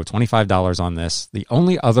go below $25 on this. The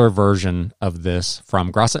only other version of this from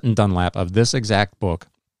Grosset and Dunlap of this exact book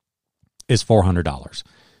is $400.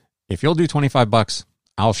 If you'll do $25,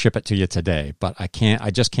 I'll ship it to you today, but I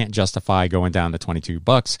just can't justify going down to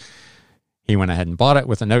 $22. He went ahead and bought it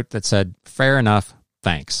with a note that said, fair enough,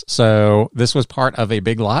 thanks. So this was part of a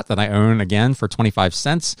big lot that I own again for 25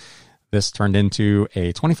 cents. This turned into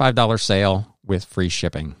a $25 sale with free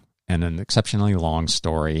shipping and an exceptionally long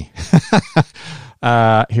story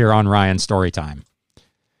here on Ryan Storytime.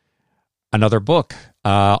 Another book,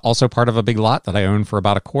 also part of a big lot that I own for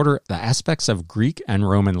about a quarter, The Aspects of Greek and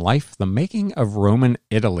Roman Life, The Making of Roman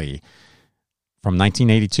Italy, from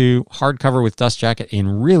 1982, hardcover with dust jacket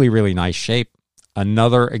in really, really nice shape.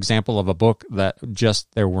 Another example of a book that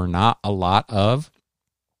there were not a lot of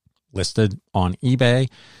listed on eBay.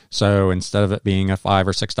 So instead of it being a $5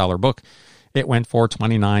 or $6 book, it went for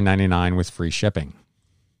 $29.99 with free shipping.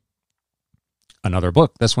 Another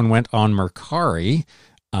book, this one went on Mercari,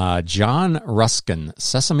 John Ruskin,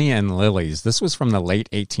 Sesame and Lilies. This was from the late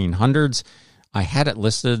 1800s. I had it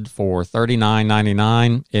listed for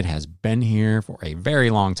 $39.99. It has been here for a very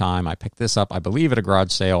long time. I picked this up, I believe, at a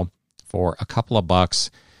garage sale for a couple of bucks.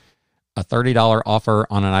 A $30 offer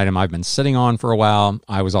on an item I've been sitting on for a while,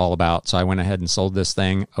 I was all about. So I went ahead and sold this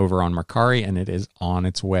thing over on Mercari, and it is on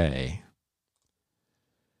its way.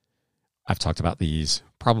 I've talked about these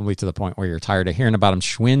probably to the point where you're tired of hearing about them.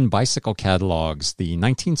 Schwinn bicycle catalogs, the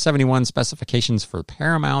 1971 specifications for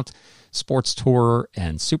Paramount, Sports Tour,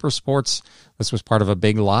 and Super Sports. This was part of a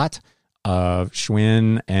big lot of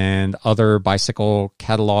Schwinn and other bicycle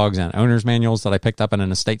catalogs and owner's manuals that I picked up in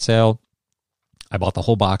an estate sale. I bought the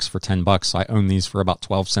whole box for $10, so I own these for about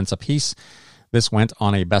 12 cents a piece. This went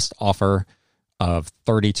on a best offer of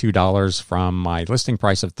 $32 from my listing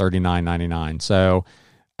price of $39.99. So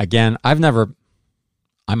again, I'm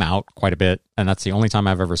out quite a bit, and that's the only time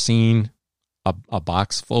I've ever seen a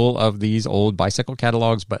box full of these old bicycle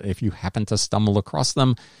catalogs. But if you happen to stumble across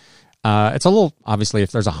them, it's a little, obviously,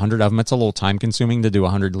 if there's 100 of them, it's a little time consuming to do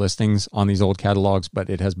 100 listings on these old catalogs, but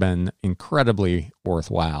it has been incredibly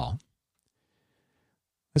worthwhile.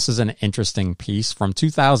 This is an interesting piece from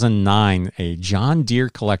 2009, a John Deere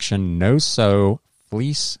collection no-sew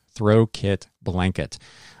fleece throw kit blanket.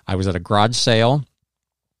 I was at a garage sale,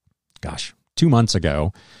 2 months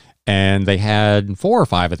ago, and they had 4 or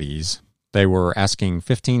 5 of these. They were asking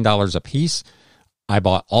 $15 a piece. I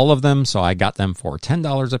bought all of them, so I got them for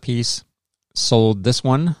 $10 a piece. Sold this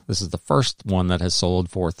one. This is the first one that has sold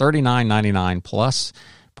for $39.99 plus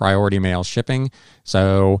priority mail shipping.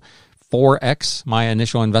 So 4x my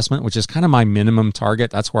initial investment, which is kind of my minimum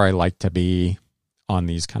target. That's where I like to be on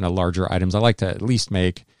these kind of larger items. I like to at least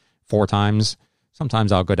make 4 times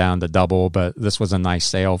Sometimes I'll go down to double, but this was a nice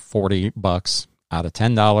sale, $40 out of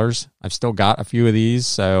 $10. I've still got a few of these,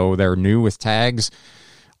 so they're new with tags.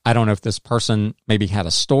 I don't know if this person maybe had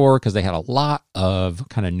a store because they had a lot of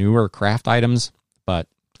kind of newer craft items, but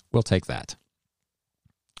we'll take that.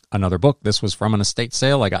 Another book, this was from an estate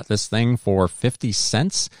sale. I got this thing for 50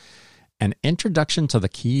 cents. An Introduction to the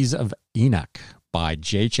Keys of Enoch by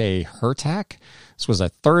J.J. Hurtak. This was a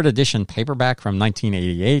third edition paperback from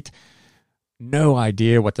 1988. No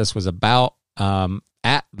idea what this was about.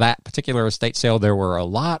 At that particular estate sale, there were a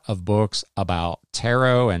lot of books about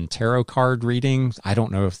tarot and tarot card readings. I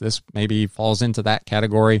don't know if this maybe falls into that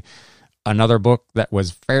category. Another book that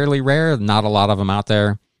was fairly rare, not a lot of them out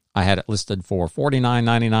there. I had it listed for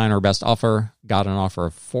 $49.99 or best offer. Got an offer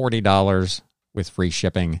of $40 with free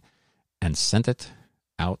shipping and sent it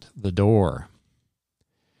out the door.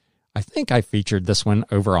 I think I featured this one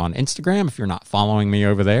over on Instagram. If you're not following me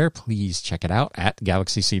over there, please check it out at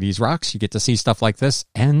Galaxy CDs Rocks. You get to see stuff like this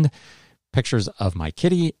and pictures of my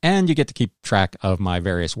kitty, and you get to keep track of my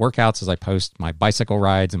various workouts as I post my bicycle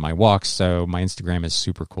rides and my walks. So my Instagram is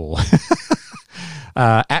super cool.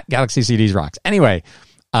 At Galaxy CDs Rocks. Anyway,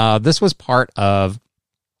 this was part of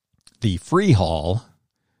the free haul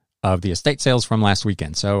of the estate sales from last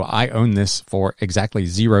weekend. So I own this for exactly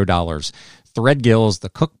 $0. Threadgills, The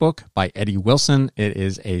Cookbook by Eddie Wilson. It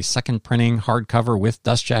is a second printing hardcover with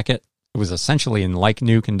dust jacket. It was essentially in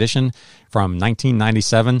like-new condition from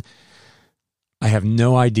 1997. I have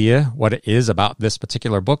no idea what it is about this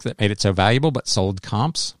particular book that made it so valuable, but sold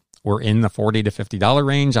comps were in the $40 to $50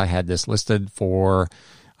 range. I had this listed for,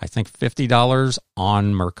 I think, $50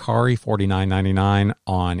 on Mercari, $49.99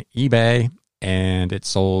 on eBay, and it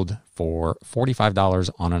sold for $45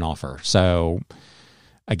 on an offer. So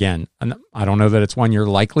again, I don't know that it's one you're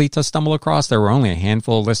likely to stumble across. There were only a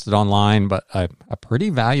handful listed online, but a pretty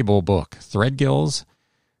valuable book. Threadgills,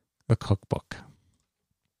 The Cookbook.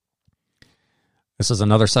 This is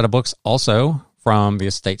another set of books also from the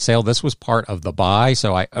estate sale. This was part of the buy,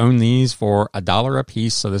 so I own these for $1 a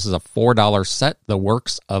piece. So this is a $4 set. The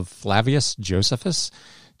Works of Flavius Josephus,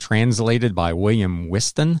 translated by William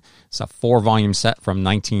Whiston. It's a 4-volume set from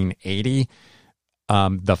 1980.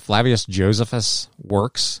 The Flavius Josephus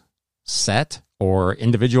Works set or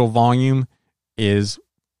individual volume is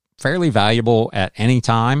fairly valuable at any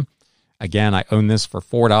time. Again, I own this for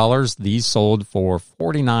 $4. These sold for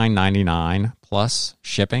 $49.99 plus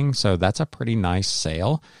shipping, so that's a pretty nice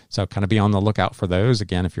sale. So kind of be on the lookout for those,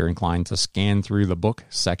 again, if you're inclined to scan through the book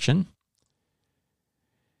section.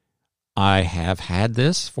 I have had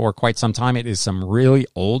this for quite some time. It is some really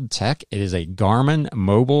old tech. It is a Garmin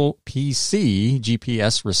Mobile PC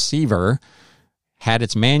GPS receiver. Had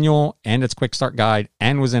its manual and its quick start guide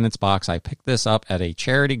and was in its box. I picked this up at a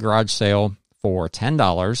charity garage sale for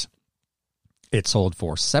 $10. It sold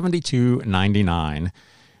for $72.99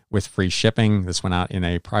 with free shipping. This went out in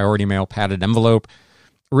a priority mail padded envelope.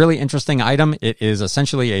 Really interesting item. It is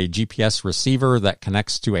essentially a GPS receiver that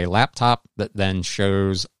connects to a laptop that then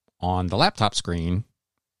shows on the laptop screen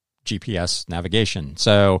GPS navigation.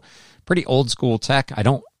 So pretty old school tech. I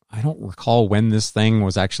don't recall when this thing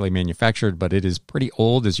was actually manufactured, but it is pretty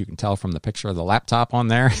old, as you can tell from the picture of the laptop on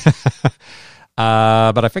there.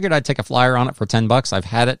 But I figured I'd take a flyer on it for $10. I've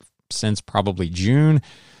had it since probably June.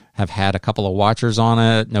 Have had a couple of watchers on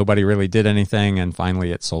it. Nobody really did anything, and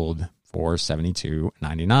finally it sold for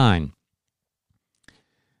 $72.99.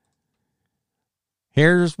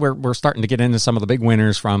 Here's where we're starting to get into some of the big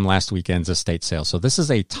winners from last weekend's estate sale. So this is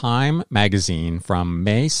a Time magazine from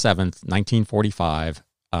May 7th, 1945,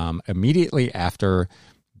 immediately after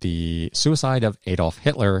the suicide of Adolf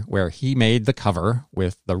Hitler, where he made the cover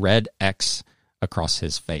with the red X across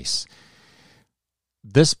his face.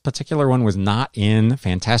 This particular one was not in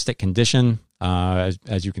fantastic condition.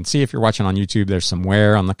 As you can see, if you're watching on YouTube, there's some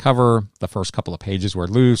wear on the cover. The first couple of pages were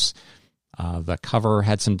loose. The cover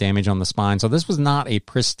had some damage on the spine. So this was not a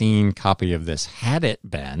pristine copy of this. Had it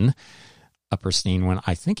been a pristine one,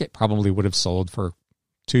 I think it probably would have sold for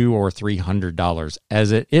 $200 or $300.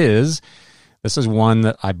 As it is, this is one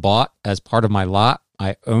that I bought as part of my lot.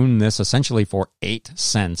 I own this essentially for 8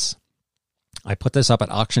 cents. I put this up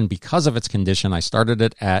at auction because of its condition. I started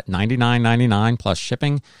it at $99.99 plus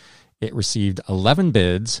shipping. It received 11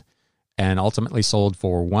 bids and ultimately sold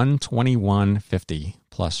for $121.50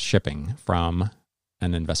 plus shipping from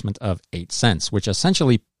an investment of 8 cents, which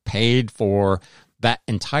essentially paid for that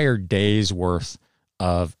entire day's worth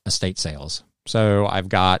of estate sales. So I've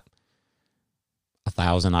got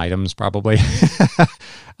 1,000 items probably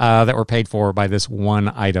that were paid for by this one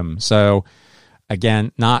item. So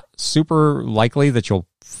again, not super likely that you'll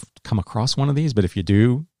come across one of these, but if you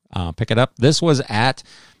do, pick it up. This was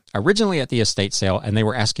originally at the estate sale, and they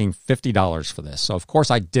were asking $50 for this. So, of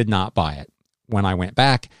course, I did not buy it. When I went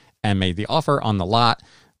back and made the offer on the lot,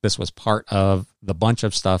 this was part of the bunch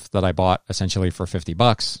of stuff that I bought essentially for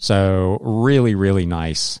 $50. So really, really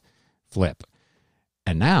nice flip.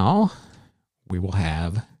 And now we will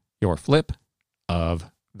have your flip of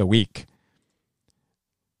the week.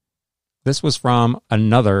 This was from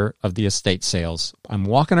another of the estate sales. I'm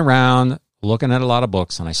walking around looking at a lot of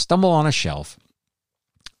books, and I stumble on a shelf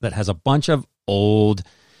that has a bunch of old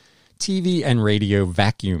TV and radio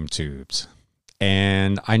vacuum tubes.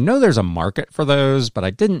 And I know there's a market for those, but I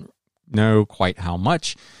didn't know quite how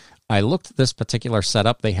much. I looked at this particular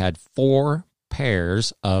setup. They had 4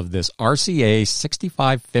 pairs of this RCA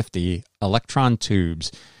 6550 electron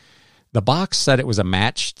tubes. The box said it was a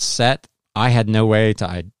matched set. I had no way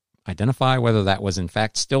to identify whether that was in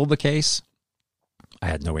fact still the case. I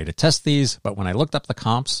had no way to test these, but when I looked up the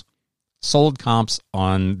comps, sold comps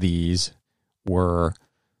on these were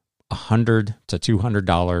 $100 to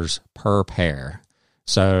 $200 per pair.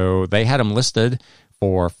 So they had them listed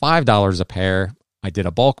for $5 a pair. I did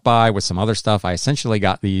a bulk buy with some other stuff. I essentially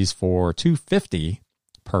got these for $250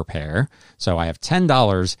 per pair. So I have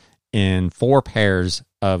 $10 in 4 pairs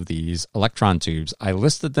of these electron tubes. I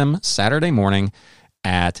listed them Saturday morning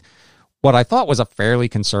at what I thought was a fairly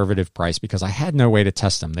conservative price because I had no way to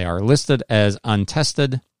test them. They are listed as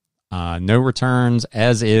untested, no returns,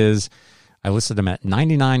 as is. I listed them at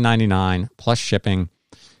 $99.99 plus shipping.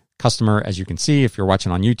 Customer, as you can see, if you're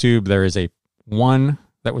watching on YouTube, there is one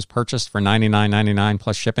that was purchased for $99.99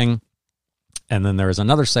 plus shipping. And then there is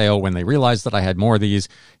another sale when they realized that I had more of these.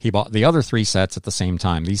 He bought the other 3 sets at the same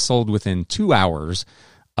time. These sold within 2 hours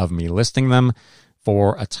of me listing them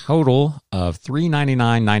for a total of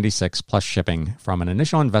 $399.96 plus shipping from an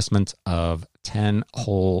initial investment of $10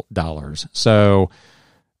 whole. So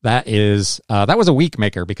that was a week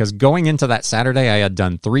maker because going into that Saturday, I had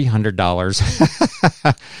done $300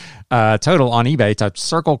 total on eBay to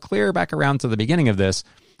circle clear back around to the beginning of this,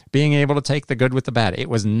 being able to take the good with the bad. It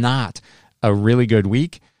was not a really good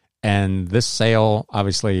week, and this sale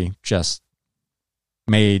obviously just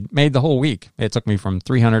made the whole week. It took me from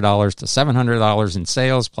 $300 to $700 in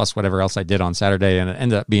sales, plus whatever else I did on Saturday, and it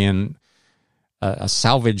ended up being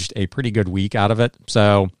salvaged a pretty good week out of it.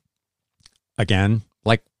 So again,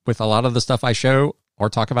 like with a lot of the stuff I show or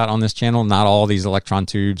talk about on this channel, not all these electron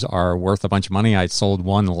tubes are worth a bunch of money. I sold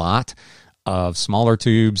one lot of smaller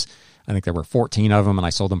tubes. I think there were 14 of them, and I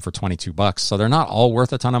sold them for $22. So they're not all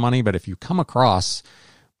worth a ton of money, but if you come across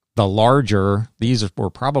the larger, these were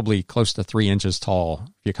probably close to 3 inches tall.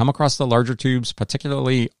 If you come across the larger tubes,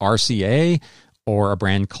 particularly RCA or a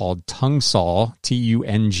brand called Tungsol,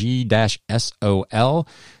 Tung-SOL,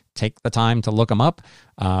 take the time to look them up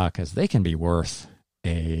because they can be worth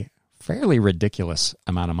a fairly ridiculous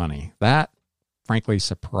amount of money. That, frankly,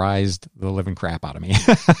 surprised the living crap out of me.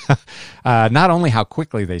 Not only how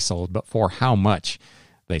quickly they sold, but for how much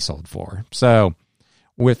they sold for. So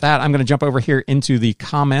with that, I'm going to jump over here into the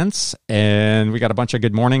comments, and we got a bunch of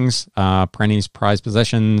good mornings. Prenny's Prized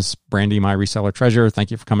Possessions, Brandy, my reseller treasure,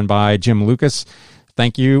 thank you for coming by. Jim Lucas,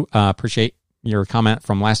 thank you. Appreciate your comment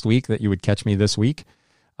from last week that you would catch me this week.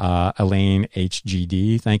 Elaine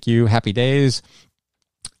HGD, thank you. Happy days.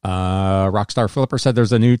 Rockstar Flipper said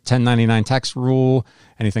there's a new 1099 tax rule.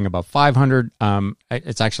 Anything above 500,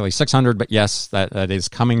 it's actually 600, but yes, that is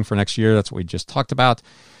coming for next year. That's what we just talked about.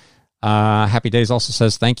 Happy Days also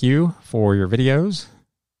says thank you for your videos.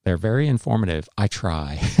 They're very informative. I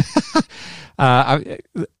try.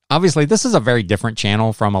 Obviously, this is a very different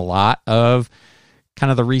channel from a lot of kind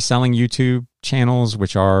of the reselling YouTube channels,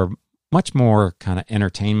 which are much more kind of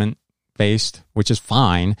entertainment based, which is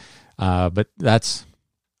fine. But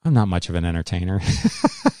I'm not much of an entertainer.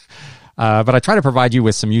 But I try to provide you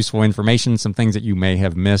with some useful information, some things that you may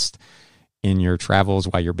have missed in your travels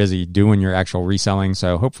while you're busy doing your actual reselling.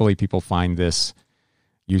 So hopefully people find this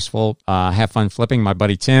useful. Have fun flipping. My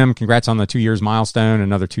buddy Tim, congrats on the 2 years milestone.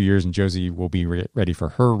 Another 2 years and Josie will be ready for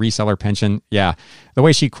her reseller pension. Yeah, the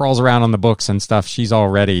way she crawls around on the books and stuff, she's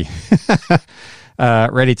already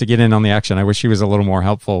ready to get in on the action. I wish she was a little more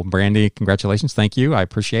helpful. Brandy, congratulations. Thank you. I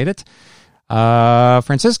appreciate it.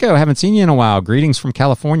 Francisco, haven't seen you in a while. Greetings from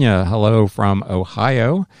California. Hello from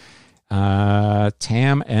Ohio.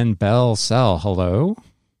 Tam and Bell Sell, hello.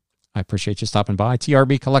 I appreciate you stopping by.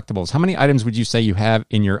 TRB Collectibles, how many items would you say you have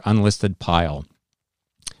in your unlisted pile?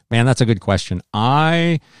 Man, that's a good question.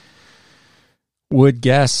 I would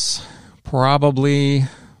guess probably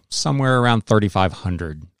somewhere around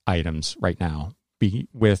 3,500 items right now,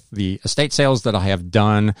 with the estate sales that I have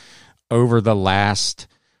done over the last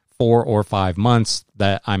 4 or 5 months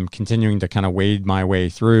that I'm continuing to kind of wade my way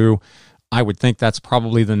through, I would think that's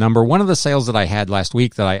probably the number. One of the sales that I had last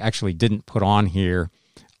week that I actually didn't put on here,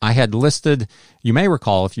 I had listed, you may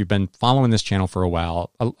recall if you've been following this channel for a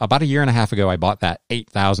while, about a year and a half ago, I bought that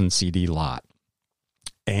 8,000 CD lot.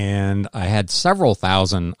 And I had several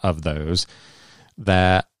thousand of those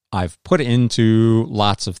that I've put into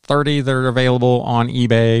lots of 30 that are available on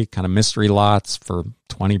eBay, kind of mystery lots for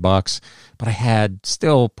 $20. But I had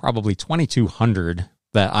still probably 2,200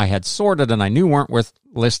 that I had sorted and I knew weren't worth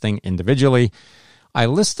listing individually. I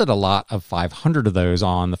listed a lot of 500 of those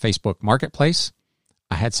on the Facebook Marketplace.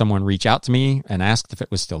 I had someone reach out to me and asked if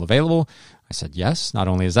it was still available. I said, yes, not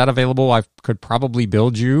only is that available, I could probably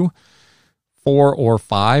build you 4 or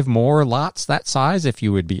 5 more lots that size if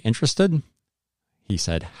you would be interested. He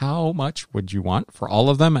said, how much would you want for all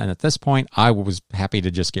of them? And at this point, I was happy to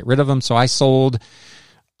just get rid of them. So I sold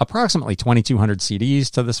approximately 2,200 CDs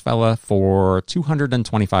to this fella for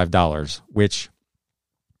 $225, which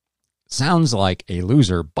sounds like a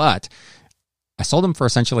loser, but I sold them for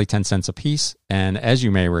essentially 10 cents a piece. And as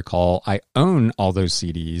you may recall, I own all those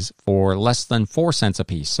CDs for less than 4 cents a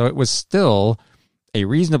piece. So it was still a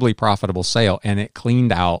reasonably profitable sale, and it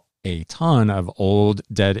cleaned out a ton of old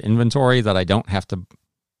dead inventory that I don't have to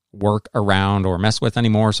work around or mess with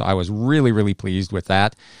anymore. So I was really, really pleased with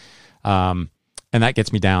that. And that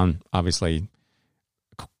gets me down, obviously,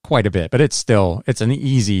 quite a bit, but it's an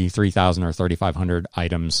easy 3,000 or 3,500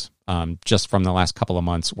 items just from the last couple of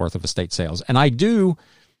months worth of estate sales. And I do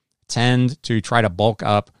tend to try to bulk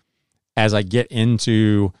up as I get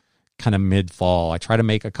into kind of mid-fall. I try to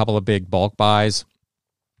make a couple of big bulk buys,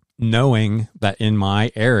 knowing that in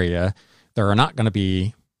my area, there are not going to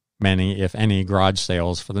be many, if any, garage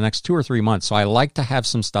sales for the next 2 or 3 months. So I like to have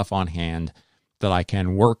some stuff on hand that I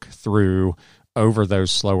can work through over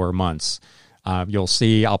those slower months. You'll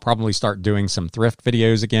see I'll probably start doing some thrift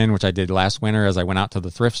videos again, which I did last winter as I went out to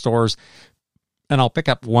the thrift stores. And I'll pick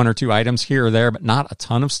up 1 or 2 items here or there, but not a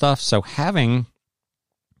ton of stuff. So I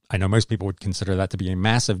know most people would consider that to be a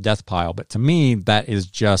massive death pile, but to me, that is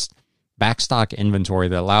just backstock inventory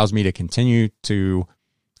that allows me to continue to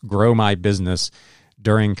grow my business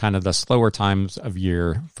during kind of the slower times of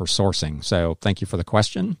year for sourcing. So thank you for the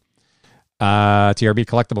question. TRB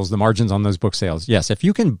Collectibles, the margins on those book sales. Yes, if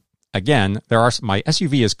you can, again, my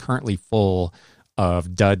SUV is currently full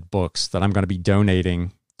of dud books that I'm going to be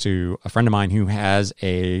donating to a friend of mine who has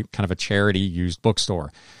a kind of a charity used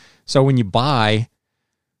bookstore. So when you buy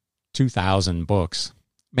 2,000 books,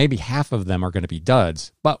 maybe half of them are going to be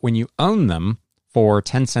duds. But when you own them for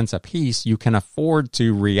 10 cents a piece, you can afford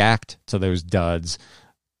to react to those duds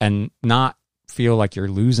and not feel like you're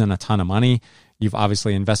losing a ton of money. You've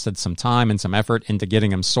obviously invested some time and some effort into getting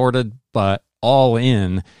them sorted, but all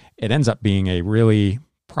in, it ends up being a really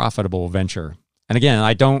profitable venture. And again,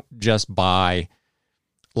 I don't just buy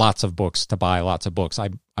lots of books to buy lots of books. I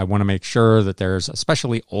want to make sure that there's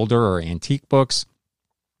especially older or antique books.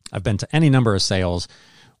 I've been to any number of sales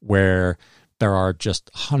where there are just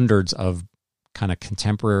hundreds of kind of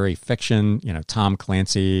contemporary fiction, Tom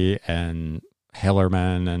Clancy and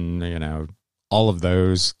Hillerman and, all of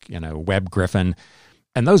those, Webb Griffin.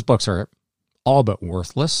 And those books are all but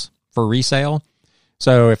worthless for resale.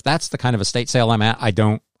 So if that's the kind of estate sale I'm at, I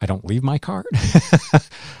don't leave my card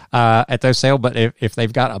at those sales. But if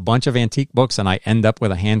they've got a bunch of antique books and I end up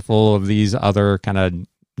with a handful of these other kind of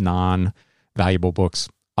non-valuable books,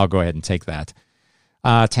 I'll go ahead and take that.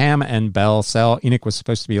 Tam and Bell sell. Enoch was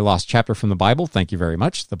supposed to be a lost chapter from the Bible. Thank you very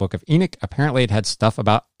much. The book of Enoch. Apparently it had stuff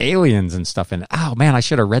about aliens and stuff in it. Oh man, I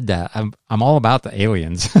should have read that. I'm all about the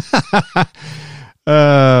aliens.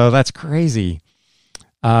 That's crazy.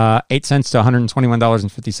 8 cents to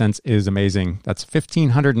 $121.50 is amazing. That's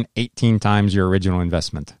 1,518 times your original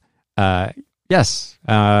investment. Yes,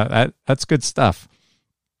 that's good stuff.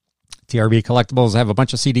 TRB Collectibles. I have a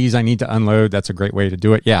bunch of CDs I need to unload. That's a great way to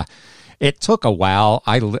do it. Yeah. It took a while.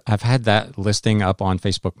 I've had that listing up on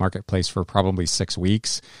Facebook Marketplace for probably 6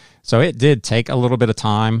 weeks. So it did take a little bit of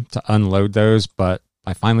time to unload those, but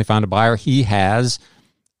I finally found a buyer. He has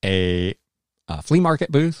a flea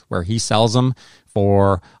market booth where he sells them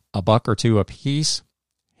for $1 or $2 a piece.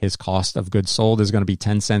 His cost of goods sold is going to be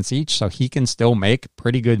 10 cents each, so he can still make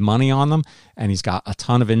pretty good money on them. And he's got a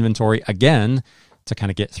ton of inventory, again, to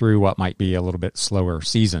kind of get through what might be a little bit slower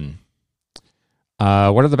season.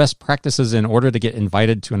 What are the best practices in order to get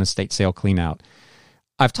invited to an estate sale cleanout?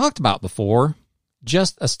 I've talked about before,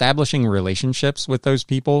 just establishing relationships with those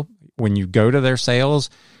people. When you go to their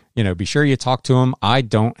sales, be sure you talk to them. I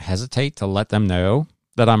don't hesitate to let them know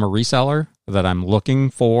that I'm a reseller, that I'm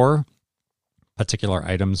looking for particular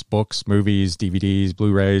items, books, movies, DVDs,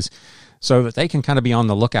 Blu-rays, so that they can kind of be on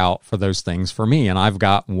the lookout for those things for me. And I've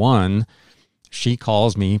got one. She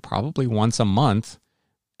calls me probably once a month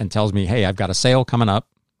and tells me, hey, I've got a sale coming up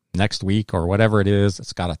next week or whatever it is.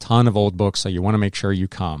 It's got a ton of old books, so you want to make sure you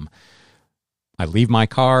come. I leave my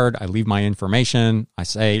card. I leave my information. I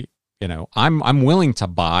say, I'm willing to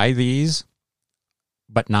buy these,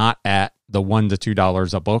 but not at the $1 to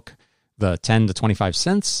 $2 a book. The 10 to 25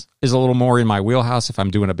 cents is a little more in my wheelhouse if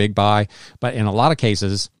I'm doing a big buy. But in a lot of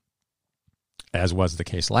cases, as was the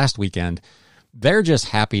case last weekend, they're just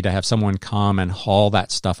happy to have someone come and haul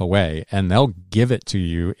that stuff away, and they'll give it to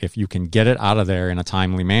you if you can get it out of there in a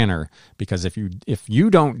timely manner. Because if you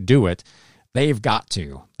don't do it, they've got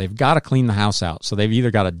to clean the house out. So they've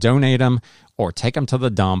either got to donate them or take them to the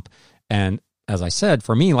dump. And as I said,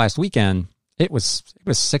 for me last weekend, it was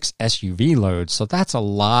 6 SUV loads. So that's a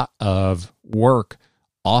lot of work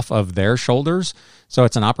off of their shoulders. So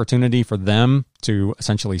it's an opportunity for them to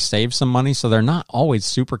essentially save some money. So they're not always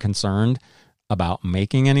super concerned about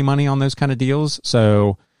making any money on those kind of deals.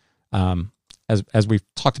 So as we've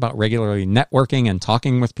talked about regularly, networking and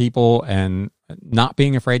talking with people and not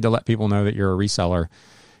being afraid to let people know that you're a reseller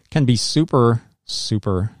can be super,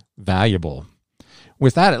 super valuable.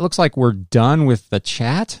 With that, it looks like we're done with the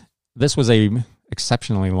chat. This was a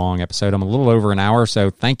exceptionally long episode. I'm a little over an hour, so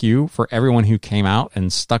thank you for everyone who came out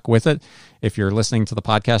and stuck with it. If you're listening to the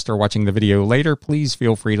podcast or watching the video later, please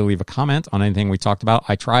feel free to leave a comment on anything we talked about.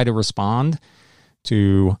 I try to respond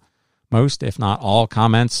to most, if not all,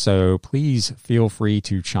 comments, so please feel free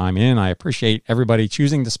to chime in. I appreciate everybody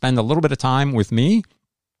choosing to spend a little bit of time with me.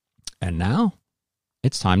 And now,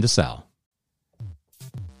 it's time to sell.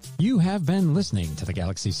 You have been listening to the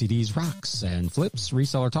Galaxy CDs Rocks and Flips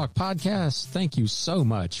Reseller Talk podcast. Thank you so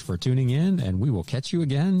much for tuning in, and we will catch you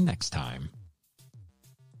again next time.